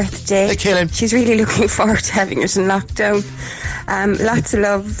 8th birthday. Hey, Kaylin. She's really looking forward to having it in lockdown. Lots of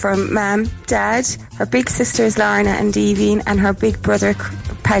love from Mam, Dad, her big sisters, Lorna and Devine, and her big brother,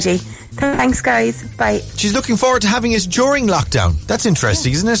 Paddy. Thanks, guys. Bye. She's looking forward to having it during lockdown. That's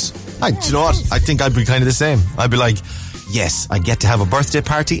interesting, isn't it? Do you know what? I think I'd be kind of the same. I'd be like, yes, I get to have a birthday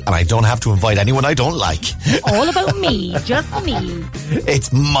party and I don't have to invite anyone I don't like. All about me, just me.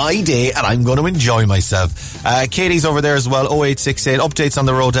 It's my day and I'm going to enjoy myself. Katie's over there as well, 0868. Updates on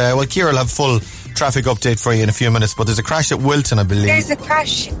the road. Well, Ciara will have full traffic update for you in a few minutes, but there's a crash at Wilton, I believe. There's a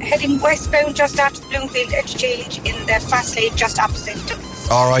crash heading westbound just after the Bloomfield Interchange in the fast lane just opposite.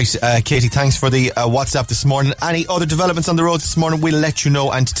 All right, Katie, thanks for the WhatsApp this morning. Any other developments on the roads this morning, we'll let you know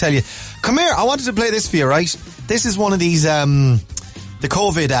and tell you. Come here, I wanted to play this for you, right? This is one of these, the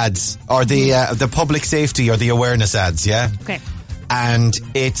COVID ads, or the public safety or the awareness ads, yeah? Okay. And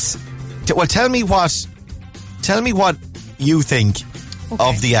it's, well, tell me what you think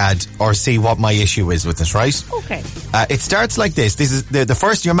of the ad, or see what my issue is with it, right? Okay. It starts like this. This is the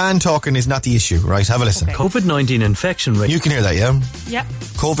first, your man talking is not the issue, right? Have a listen. Okay. COVID-19 infection rate. You can hear that, yeah? Yeah.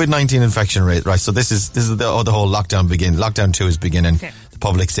 COVID-19 infection rate, right? So this is the whole lockdown begin. Lockdown 2 is beginning. Okay. The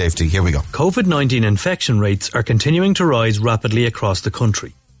public safety. Here we go. COVID-19 infection rates are continuing to rise rapidly across the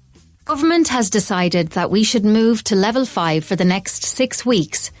country. Government has decided that we should move to level 5 for the next 6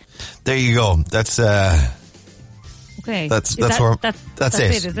 weeks. There you go. That's okay. That's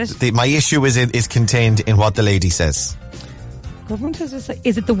it. Is it? My issue is contained in what the lady says. Government has decided.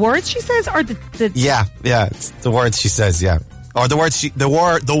 Is it the words she says, or the? Yeah, it's the words she says. Yeah, or the words the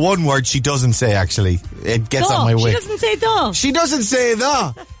one word she doesn't say. Actually, it gets on my way. She doesn't say the. She doesn't say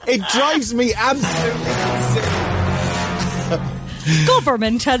the. It drives me absolutely insane.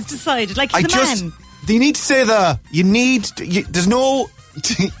 Government has decided. Like he's a man. You need to say the. There's no.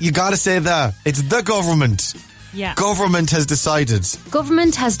 You gotta say the. It's the government. Yeah. Government has decided.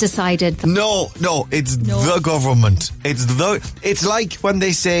 Government has decided. No, it's the government. It's like when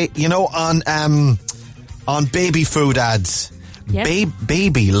they say, on baby food ads. Yep.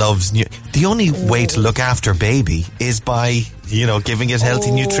 Baby loves the only way to look after baby is by, giving it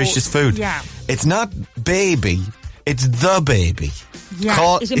healthy, nutritious food. Yeah. It's not baby. It's the baby.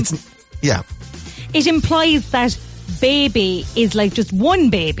 Yeah. It implies that baby is like just one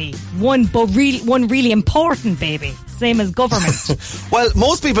baby, one really important baby, same as government. Well,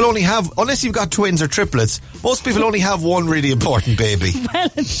 most people only have, unless you've got twins or triplets, most people only have one really important baby. Well,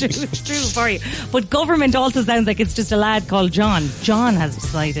 it's true, sorry. But government also sounds like it's just a lad called John. John has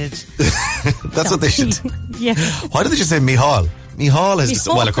decided. That's what they should. Yeah. Why did they just say Michal? Michal has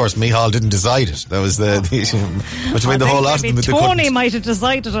decided. Well, of course, Michal didn't decide it. That was the issue. Between the whole lot of them. Tony might have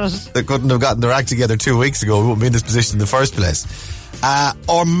decided it. They couldn't have gotten their act together 2 weeks ago. We wouldn't be in this position in the first place.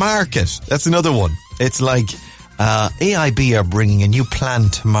 Or market. That's another one. It's like AIB are bringing a new plan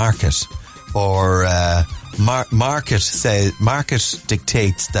to market. Or market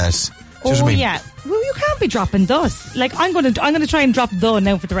dictates that. Oh, yeah. Well, you can't be dropping those. Like, I'm going to try and drop though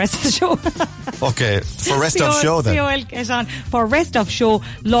now for the rest of the show. Okay, for rest of show then. See how I'll get on. For rest of show,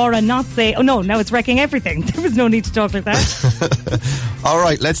 Laura not say, oh no, now it's wrecking everything. There was no need to talk like that. All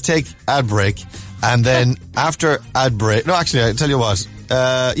right, let's take ad break. And then after ad break, no, actually, I'll tell you what.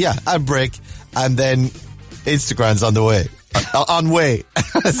 Ad break. And then Instagram's on the way. On way.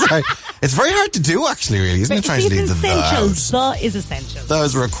 Sorry. It's very hard to do, actually, really, isn't it? Trying to leave the essentials. The is essential. That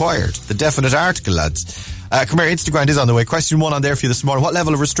is required. The definite article, lads. Come here, Instagram is on the way. Question 1 on there for you this morning. What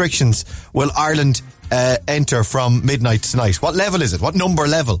level of restrictions will Ireland enter from midnight tonight? What level is it? What number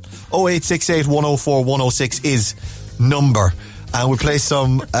level? 0868 104 106 is number. And we'll play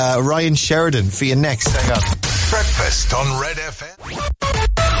some Ryan Sheridan for you next. Hang on. Breakfast on Red FM.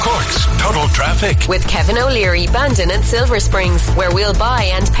 Cork's Total Traffic. With Kevin O'Leary, Bandon and Silver Springs, where we'll buy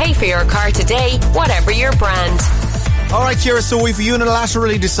and pay for your car today, whatever your brand. All right, Ciara, so we've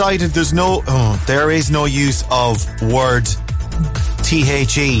unilaterally decided there is no use of word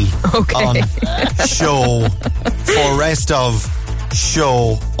THE on show for rest of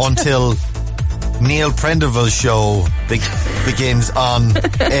show until Neil Prendeville's show begins on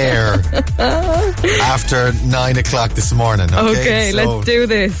air after 9 o'clock this morning. Okay, so let's do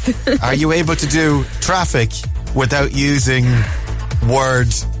this. Are you able to do traffic without using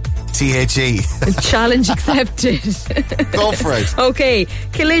word THE? Challenge accepted. Go for it. Okay,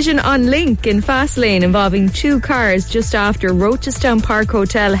 collision on Link in Fastlane involving 2 cars just after Rochestown Park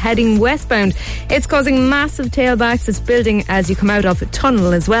Hotel heading westbound. It's causing massive tailbacks. It's building as you come out of a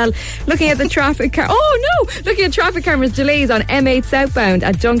tunnel as well. Looking at the traffic looking at traffic cameras, delays on M8 southbound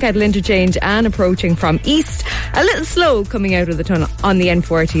at Dunkettle interchange and approaching from east. A little slow coming out of the tunnel on the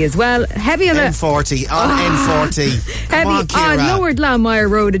N40 as well. Heavy on N40 N40. Heavy on Lower Glanmire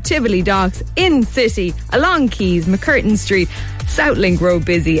Road at Tivoli Docks, in City, along Quays, McCurtain Street, Southlink Road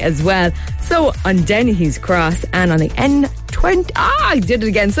busy as well. So on Dennehy's Cross and on the N20, I did it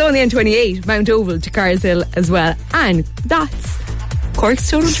again. So on the N28, Mount Oval to Carshill as well. And that's Cork's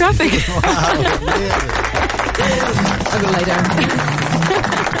total traffic. I'm going to lie down.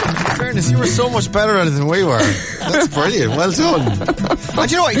 In fairness, you were so much better at it than we were. That's brilliant. Well done.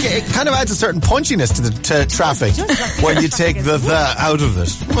 And you know what? It kind of adds a certain punchiness to traffic when you take the out of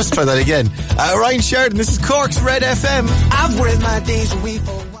it. You must try that again. Ryan Sheridan, this is Cork's Red FM. I've read my days away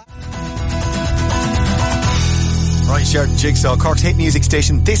for Ryan Sheridan, Jigsaw, Cork's hit music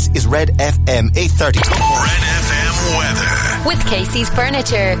station. This is Red FM 8:30. Red FM weather. With Casey's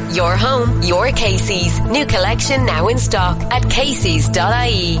Furniture. Your home, your Casey's. New collection now in stock at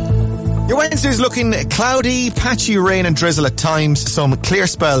Casey's.ie. Your Wednesday's looking cloudy, patchy rain and drizzle at times, some clear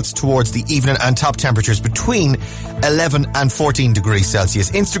spells towards the evening and top temperatures between 11 and 14 degrees Celsius.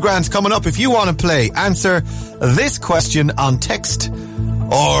 Instagram's coming up if you want to play. Answer this question on text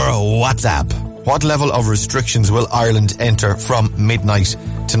or WhatsApp. What level of restrictions will Ireland enter from midnight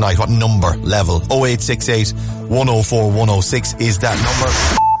tonight? What number level? 0868 104 106 is that number.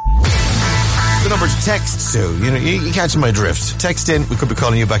 The number to text to. You catch my drift. Text in. We could be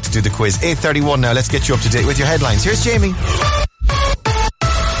calling you back to do the quiz. 8:31 now. Let's get you up to date with your headlines. Here's Jamie.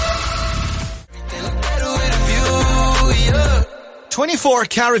 24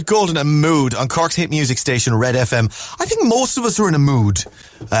 Karat Gold in a mood on Cork's hit music station Red FM. I think most of us are in a mood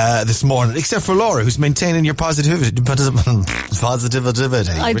this morning, except for Laura, who's maintaining your positivity.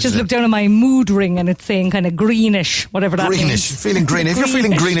 I just looked down at my mood ring and it's saying kind of greenish, whatever that means. Greenish, feeling green. If you're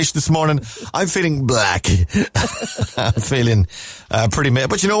feeling greenish this morning, I'm feeling black. I'm feeling pretty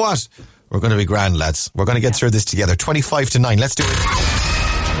but you know what? We're going to be grand, lads. We're going to get through this together. 25 to 9. Let's do it.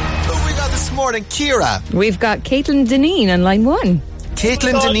 This morning, Ciara. We've got Caitlin Deneen on line 1.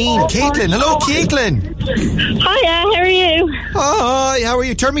 Caitlin Deneen. Caitlin. Hello, Caitlin. Hiya, how are you? Hi, how are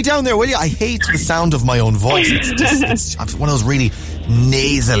you? Turn me down there, will you? I hate the sound of my own voice. It's one of those really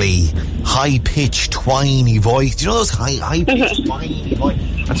nasally, high-pitched, twiny voice. Do you know those high-pitched, twiny voice?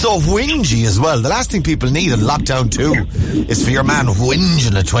 And so whingy as well. The last thing people need in lockdown 2 is for your man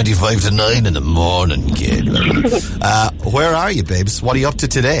whinging at 25 to 9 in the morning, kid. Where are you, babes? What are you up to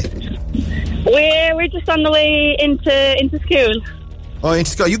today? We're just on the way into school. Oh,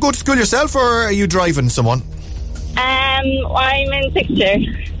 into school. You go to school yourself, or are you driving someone? I'm in 6th year.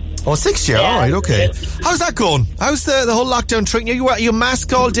 Oh, 6th year. Yeah. All right, okay. How's that going? How's the whole lockdown treating you? Are you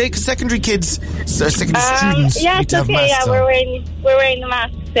mask all day? Because secondary kids, secondary students Yeah, need it's to have okay. masks Yeah, on. we're wearing the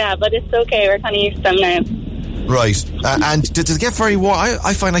masks. Yeah, but it's okay. We're kind of used to them now. Right. And does it get very warm?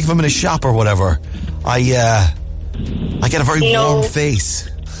 I find like if I'm in a shop or whatever, I get a very warm face.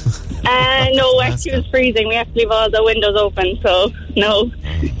 No, actually it was freezing. We have to leave all the windows open, so no,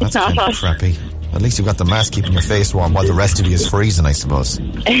 it's not hot. Crappy. At least you've got the mask keeping your face warm while the rest of you is freezing, I suppose.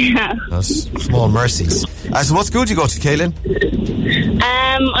 Yeah. Those small mercies. So what school do you go to, Caelan?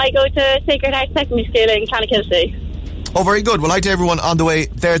 I go to Sacred Heart Secondary School in Clonakilty. Oh, very good. Well, hi to everyone on the way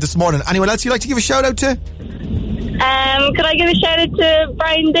there this morning. Anyone else you'd like to give a shout out to? Could I give a shout out to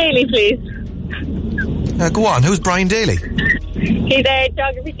Brian Daly, please? Go on. Who's Brian Daly? He's our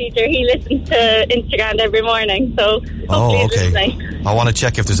geography teacher. He listens to Instagram every morning, so hopefully he's listening. I want to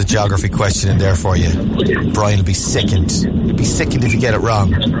check if there's a geography question in there for you. Brian will be sickened. He'll be sickened if you get it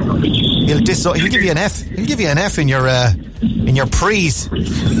wrong. He'll give you an F. He'll give you an F in your prees.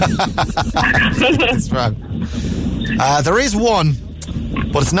 That's wrong. There is one,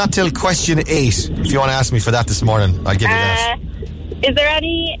 but it's not till question 8. If you want to ask me for that this morning, I'll give you that. Is there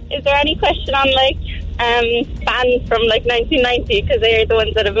any question on like bands from like 1990, because they're the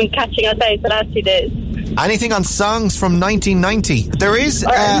ones that have been catching us out the last 2 days? Anything on songs from 1990? There is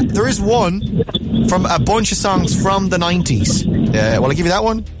one from a bunch of songs from the 90s. Will I give you that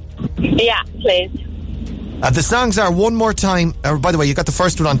one? Yeah, please. The songs are One More Time. By the way, you got the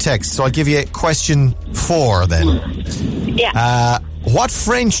first one on text, so I'll give you question 4 then. Yeah. What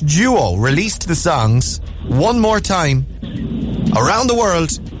French duo released the songs One More Time, Around the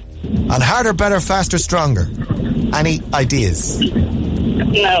World, and Harder, Better, Faster, Stronger? Any ideas?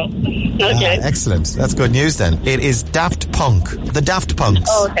 No. Okay. Excellent. That's good news then. It is Daft Punk. The Daft Punks.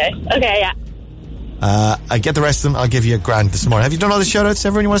 Oh, okay. Okay, yeah. I get the rest of them. I'll give you a grand this morning. Have you done all the shout-outs?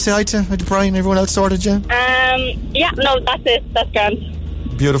 Everyone you want to say hi to? Hi to Brian? Everyone else sorted, yeah? Yeah, no, that's it. That's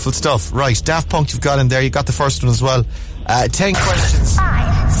grand. Beautiful stuff. Right, Daft Punk you've got in there. You got the first one as well. 10 questions.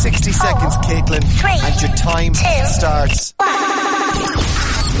 60 seconds, Caitlin. And your time starts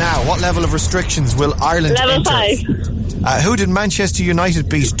now. What level of restrictions will Ireland Level enter? 5. Who did Manchester United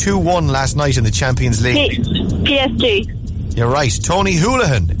beat 2-1 last night in the Champions League? PSG. You're right. Tony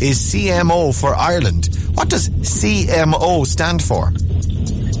Holohan is CMO for Ireland. What does CMO stand for?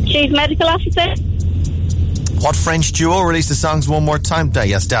 Chief Medical Officer. What French duo released the songs One More Time?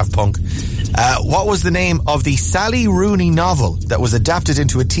 Yes, Daft Punk. What was the name of the Sally Rooney novel that was adapted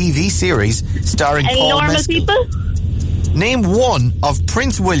into a TV series starring Paul Normal Mescal? People. Name one of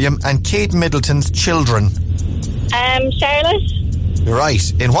Prince William and Kate Middleton's children. Charlotte. You're right.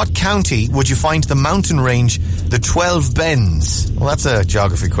 In what county would you find the mountain range, the 12 Bends? Well, that's a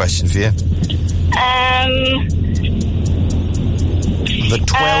geography question for you. The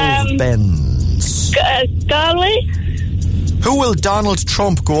 12 Bends. Galway. Who will Donald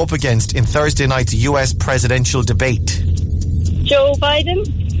Trump go up against in Thursday night's US presidential debate? Joe Biden.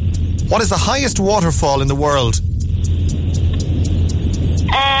 What is the highest waterfall in the world?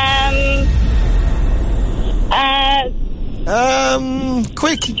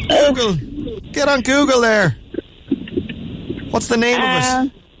 Quick, Google. Get on Google there. What's the name of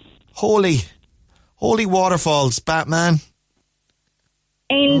it? Holy waterfalls, Batman.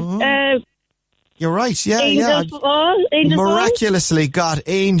 You're right, yeah. Angel Falls. Miraculously got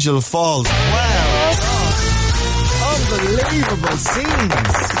Angel Falls. Wow. Unbelievable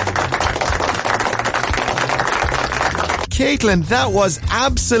scenes. Caitlin, that was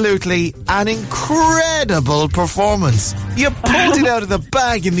absolutely an incredible performance. You pulled it out of the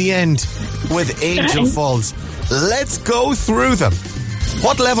bag in the end with Angel Falls. Let's go through them.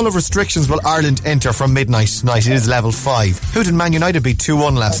 What level of restrictions will Ireland enter from midnight tonight? It is level 5. Who did Man United beat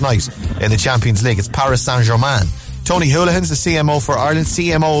 2-1 last night in the Champions League? It's Paris Saint-Germain. Tony Holohan's the CMO for Ireland.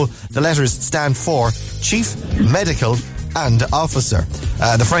 CMO, the letters stand for Chief Medical and Officer.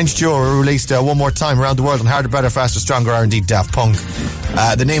 The French duo released One More Time, Around the World, and Harder, Better, Faster, Stronger are indeed Daft Punk.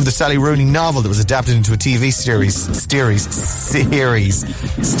 The name of the Sally Rooney novel that was adapted into a TV series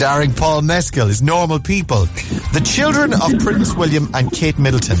starring Paul Mescal is Normal People. The children of Prince William and Kate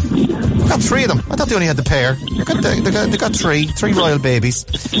Middleton. We've got 3 of them. I thought they only had the pair. They got 3 royal babies.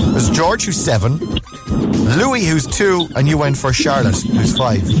 There's George, who's 7. Louis, who's 2, and you went for Charlotte, who's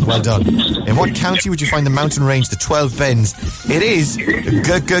 5. Well done. In what county would you find the mountain range, the 12 Bends? It is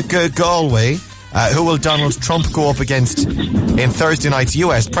Galway. Who will Donald Trump go up against in Thursday night's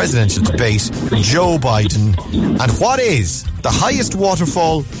US presidential debate? Joe Biden. And what is the highest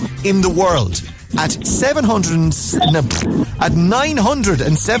waterfall in the world? At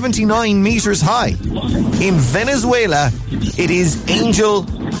 979 meters high. In Venezuela, it is Angel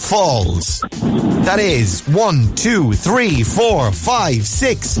Falls. That is 1, 2, 3, 4, 5,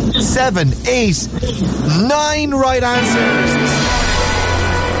 6, 7, 8, 9 right answers.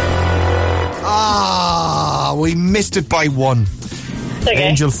 We missed it by 1. Okay.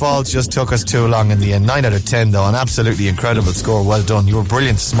 Angel Falls just took us too long in the end. 9 out of 10 though, an absolutely incredible score. Well done. You were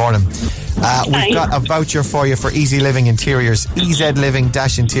brilliant this morning. We've got a voucher for you for Easy Living Interiors.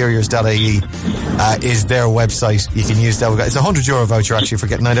 ezliving-interiors.ie is their website. You can use that. It's a €100 voucher actually for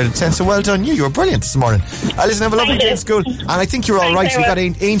getting 9 out of 10. So well done you were brilliant this morning. Listen, have a lovely day in school. And I think you're alright. We got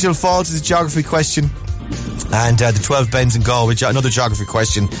Angel Falls as a geography question. And the 12 Bends in Galway, another geography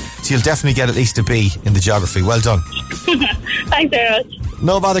question. So you'll definitely get at least a B in the geography. Well done. Thanks very much.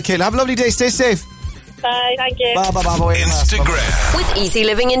 No bother, Caitlin. Have a lovely day. Stay safe. Bye, thank you. Bye. Instagram. With Easy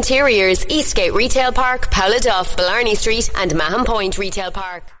Living Interiors, Eastgate Retail Park, Paula Duff, Blarney Street and Mahon Point Retail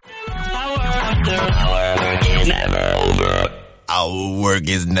Park. Our work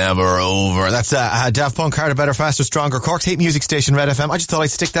is never over. That's Daft Punk, Harder, Better, Faster, Stronger. Cork's hate music station, Red FM. I just thought I'd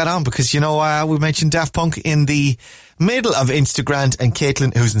stick that on because, we mentioned Daft Punk in the middle of Instagram, and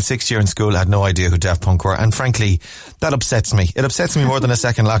Caitlin, who's in 6th year in school, had no idea who Daft Punk were. And frankly, that upsets me. It upsets me more than a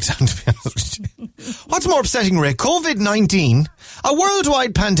second lockdown, to be honest with you. What's more upsetting, Ray? COVID-19, a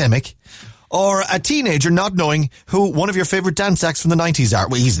worldwide pandemic, or a teenager not knowing who one of your favourite dance acts from the 90s are?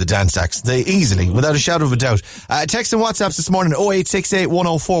 Well, he's the dance acts. They easily, without a shadow of a doubt. Text and WhatsApps this morning, 0868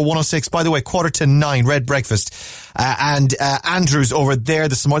 104 106. By the way, 8:45, Red Breakfast. And Andrew's over there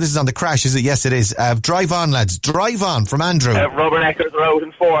this morning. This is on the crash, is it? Yes, it is. Drive on, lads. Drive on from Andrew. Rubberneckers are out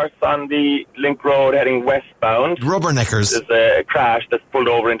in force on the Link Road heading westbound. Rubberneckers. There's a crash that's pulled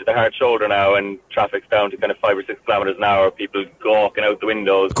over into the hard shoulder now, and traffic's down to kind of 5 or 6 kilometres an hour. People gawking out the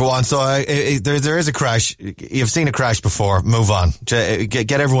windows. Go on. So there is a crash. You've seen a crash before. Move on.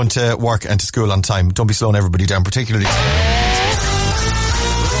 Get everyone to work and to school on time. Don't be slowing everybody down, particularly.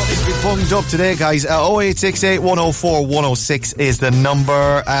 Be bunged up today, guys. 0868 104 106 is the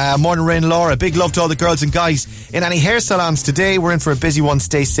number. Morning Rain, Laura. Big love to all the girls and guys in any hair salons today. We're in for a busy one.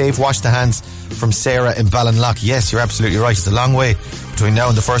 Stay safe. Wash the hands, from Sarah in Ballinlough. Yes, you're absolutely right. It's a long way between now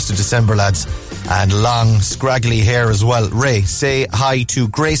and the 1st of December, lads. And long, scraggly hair as well. Ray, say hi to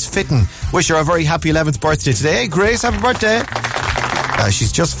Grace Fitton. Wish her a very happy 11th birthday today. Hey, Grace, happy birthday.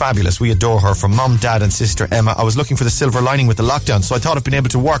 She's just fabulous. We adore her. From Mum, Dad and sister Emma. I was looking for the silver lining with the lockdown, so I thought I'd been able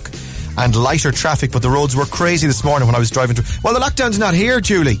to work and lighter traffic, but the roads were crazy this morning when I was driving through. Well, the lockdown's not here,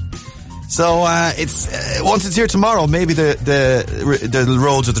 Julie. So it's once it's here tomorrow, maybe the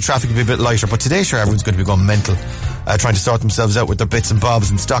roads or the traffic will be a bit lighter. But today, sure, everyone's going to be going mental, trying to sort themselves out with their bits and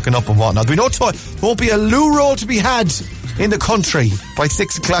bobs and stocking up and whatnot. There'll be there won't be a loo roll to be had in the country by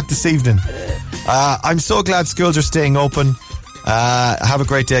 6 o'clock this evening. I'm so glad schools are staying open. Have a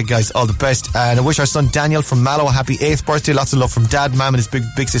great day, guys. All the best. And I wish our son Daniel from Mallow a happy 8th birthday. Lots of love from Dad, Mum and his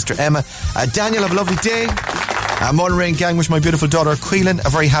big sister Emma. Daniel, have a lovely day. Morning Rain gang, wish my beautiful daughter Queelan a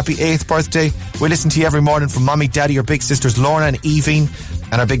very happy 8th birthday. We listen to you every morning from Mommy, Daddy, your big sisters Lorna and Evine,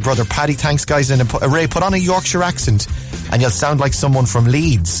 and our big brother Paddy. Thanks, guys. And Ray, put on a Yorkshire accent and you'll sound like someone from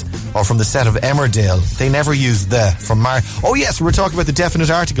Leeds or from the set of Emmerdale. They never use the from Oh yes, we were talking about the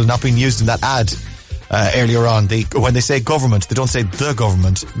definite article not being used in that ad earlier on. When they say government, they don't say the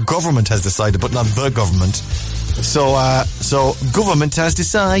government. Government has decided, but not the government. So government has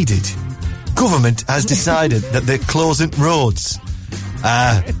decided. Government has decided that they're closing roads.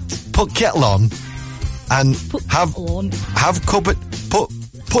 Put kettle on and have put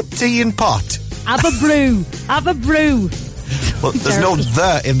tea in pot. Have a brew. Have a brew. Well, there's no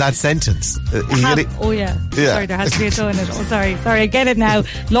the in that sentence. Oh yeah. Sorry, there has to be a the in it. Oh, sorry, I get it now.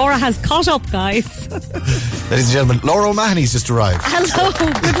 Laura has caught up, guys. Ladies and gentlemen, Laura O'Mahony's just arrived. Hello,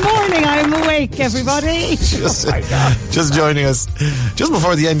 good morning. I'm awake, everybody. Just joining us just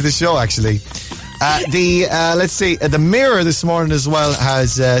before the end of the show, actually. Let's see, the Mirror this morning as well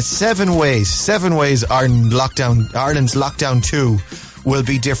has 7 ways. 7 ways Ireland's lockdown 2 will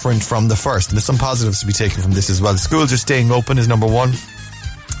be different from the first. And there's some positives to be taken from this as well. The schools are staying open is number 1.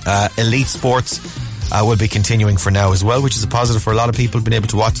 Elite sports will be continuing for now as well, which is a positive for a lot of people, being able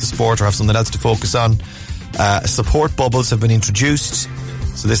to watch the sport or have something else to focus on. Support bubbles have been introduced.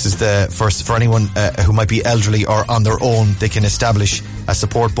 So this is the first for anyone who might be elderly or on their own. They can establish a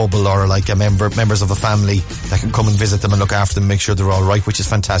support bubble or like a members of a family that can come and visit them and look after them, make sure they're all right, which is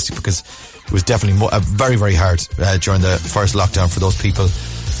fantastic because it was definitely very, very hard during the first lockdown for those people.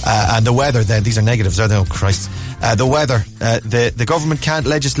 And the weather then, these are negatives, are they? Oh Christ. The weather, the government can't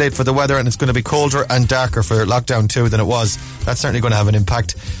legislate for the weather, and it's going to be colder and darker for lockdown 2 than it was. That's certainly going to have an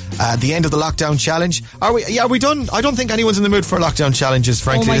impact. The end of the lockdown challenge. Are we done? I don't think anyone's in the mood for lockdown challenges,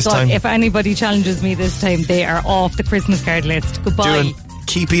 frankly, this time. Oh my God, if anybody challenges me this time, they are off the Christmas card list. Goodbye. Doing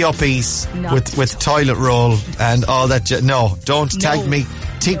keepy uppies with toilet roll and all that. No, don't tag me.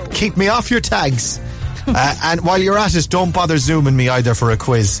 Keep me off your tags. And while you're at it, don't bother Zooming me either for a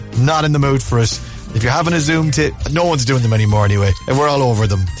quiz. Not in the mood for it. If you're having a Zoom no one's doing them anymore anyway, and we're all over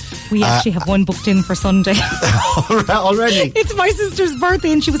them. We actually have one booked in for Sunday. Already? It's my sister's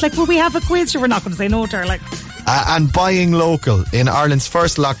birthday, and she was like, will we have a quiz? We're not going to say no to her. Like. And buying local. In Ireland's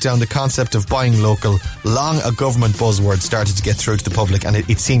first lockdown, the concept of buying local, long a government buzzword, started to get through to the public, and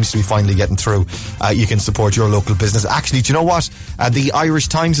it seems to be finally getting through. You can support your local business. Actually, do you know what? The Irish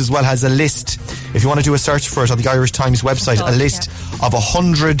Times as well has a list. If you want to do a search for it on the Irish Times website, a list of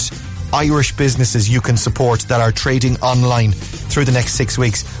 100 Irish businesses you can support that are trading online through the next 6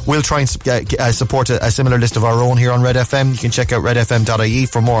 weeks. We'll try and support a similar list of our own here on Red FM. You can check out redfm.ie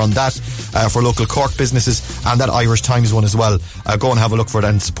for more on that, for local Cork businesses, and that Irish Times one as well. Go and have a look for it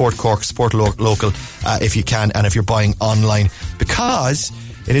and support Cork, support local if you can, and if you're buying online, because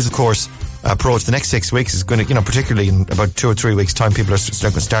it is, of course, approach the next 6 weeks is going to, particularly in about 2 or 3 weeks' time, people are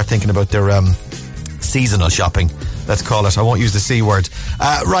going to start thinking about their seasonal shopping. Let's call it. I won't use the C word.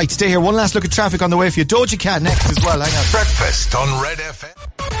 Right, stay here. One last look at traffic on the way for you. Doja Cat next as well. Hang on. Breakfast on Red FM.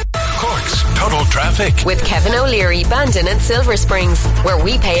 Cork's Total Traffic. With Kevin O'Leary, Bandon and Silver Springs, where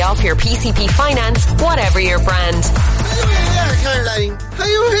we pay off your PCP finance, whatever your brand.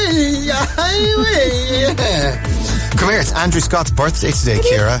 Come here, it's Andrew Scott's birthday today,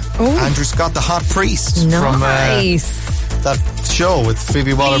 Ciara. Andrew Scott, the hot priest from that show with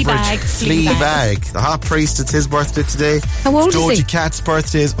Phoebe Waller-Bridge. Fleabag. The hot priest, it's his birthday today. How old is he? Doja Cat's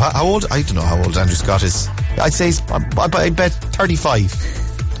birthday is... How old? I don't know how old Andrew Scott is. I'd say I bet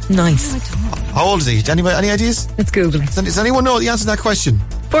 35. Nice. How old is he? Anybody, any ideas? Let's Google it. Does anyone know the answer to that question?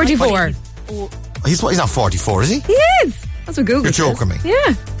 44. He's not 44, is he? He is. That's what Google You're says. joking me.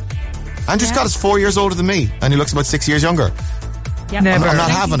 Yeah. Andrew Scott is 4 years older than me, and he looks about 6 years younger. Yeah. I'm not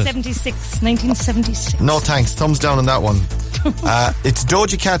having it. 1976. No thanks. Thumbs down on that one. It's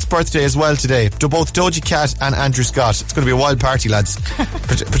Doja Cat's birthday as well today. Both Doja Cat and Andrew Scott. It's going to be a wild party, lads.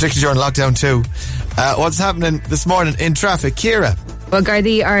 Particularly during lockdown too. What's happening this morning in traffic? Ciara. Well,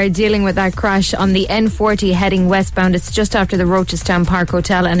 Gardaí are dealing with that crash on the N40 heading westbound. It's just after the Rochestown Park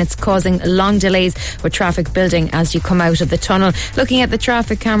Hotel, and it's causing long delays with traffic building as you come out of the tunnel. Looking at the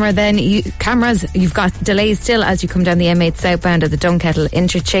traffic camera then, you've got delays still as you come down the M8 southbound at the Dunkettle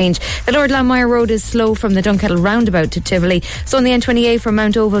interchange. The Lord Lanmire Road is slow from the Dunkettle roundabout to Tivoli. So on the N28 from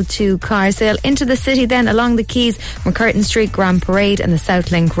Mount Oval to Carsale. Into the city then along the Quays, McCurtain Street, Grand Parade and the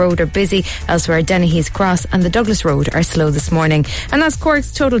South Link Road are busy. Elsewhere, Dennehy's Cross and the Douglas Road are slow this morning. And that's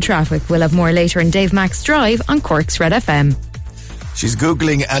Cork's Total Traffic. We'll have more later in Dave Mack's Drive on Cork's Red FM. She's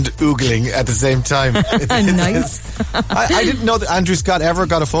Googling and oogling at the same time. Nice. I didn't know that Andrew Scott ever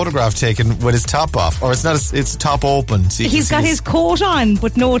got a photograph taken with his top off. Or it's top open. So he's got his coat on,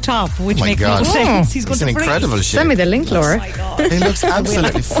 but no top, which makes no sense. He's an incredible shape. Send me the link, Laura. He looks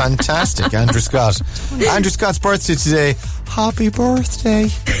absolutely fantastic, Andrew Scott. Andrew Scott's birthday today. Happy birthday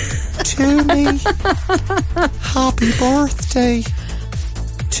to me. Happy birthday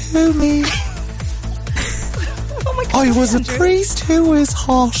to me. Oh my God, I was Andrew. a priest who is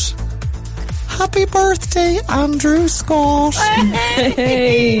hot. Happy birthday, Andrew Scott.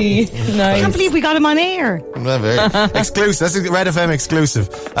 Hey, nice. I can't believe we got him on air. Exclusive. That's a Red FM exclusive.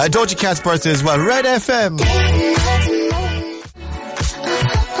 Doja Cat's birthday as well. Red FM.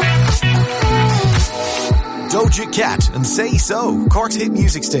 Doja Cat and Say So, Cork's hit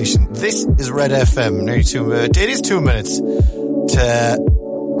music station. This is Red FM. It is 2 minutes to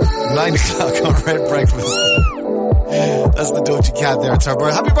 9 o'clock on Red Breakfast. That's the Doja Cat there. It's her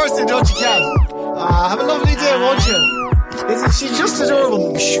birthday. Happy birthday, Doja Cat. Have a lovely day, won't you? Isn't she just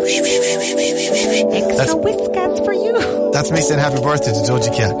adorable? Extra whiskers for you. That's me saying happy birthday to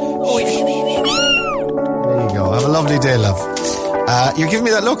Doja Cat. Oh, yeah. There you go. Have a lovely day, love. You're giving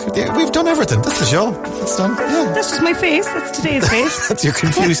me that look. We've done everything. That's the show. It's done. Yeah. That's just my face. That's today's face. You're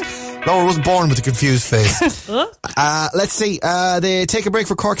confused. Laura wasn't born with a confused face. Let's see. They take a break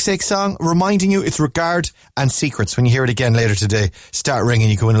for Cork's Sake song, reminding you it's Regard and Secrets. When you hear it again later today, start ringing.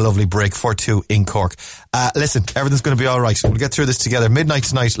 You can win a lovely break for 2 in Cork. Listen, everything's going to be all right. We'll get through this together. Midnight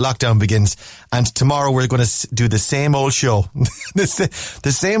tonight, lockdown begins, and tomorrow we're going to do the same old show.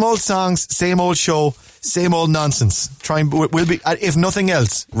 The same old songs, same old show, same old nonsense. We'll be, if nothing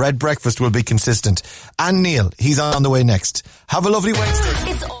else, Red Breakfast will be consistent. And Neil, he's on the way next. Have a lovely Wednesday.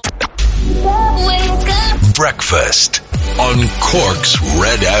 Breakfast on Cork's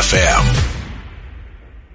Red FM.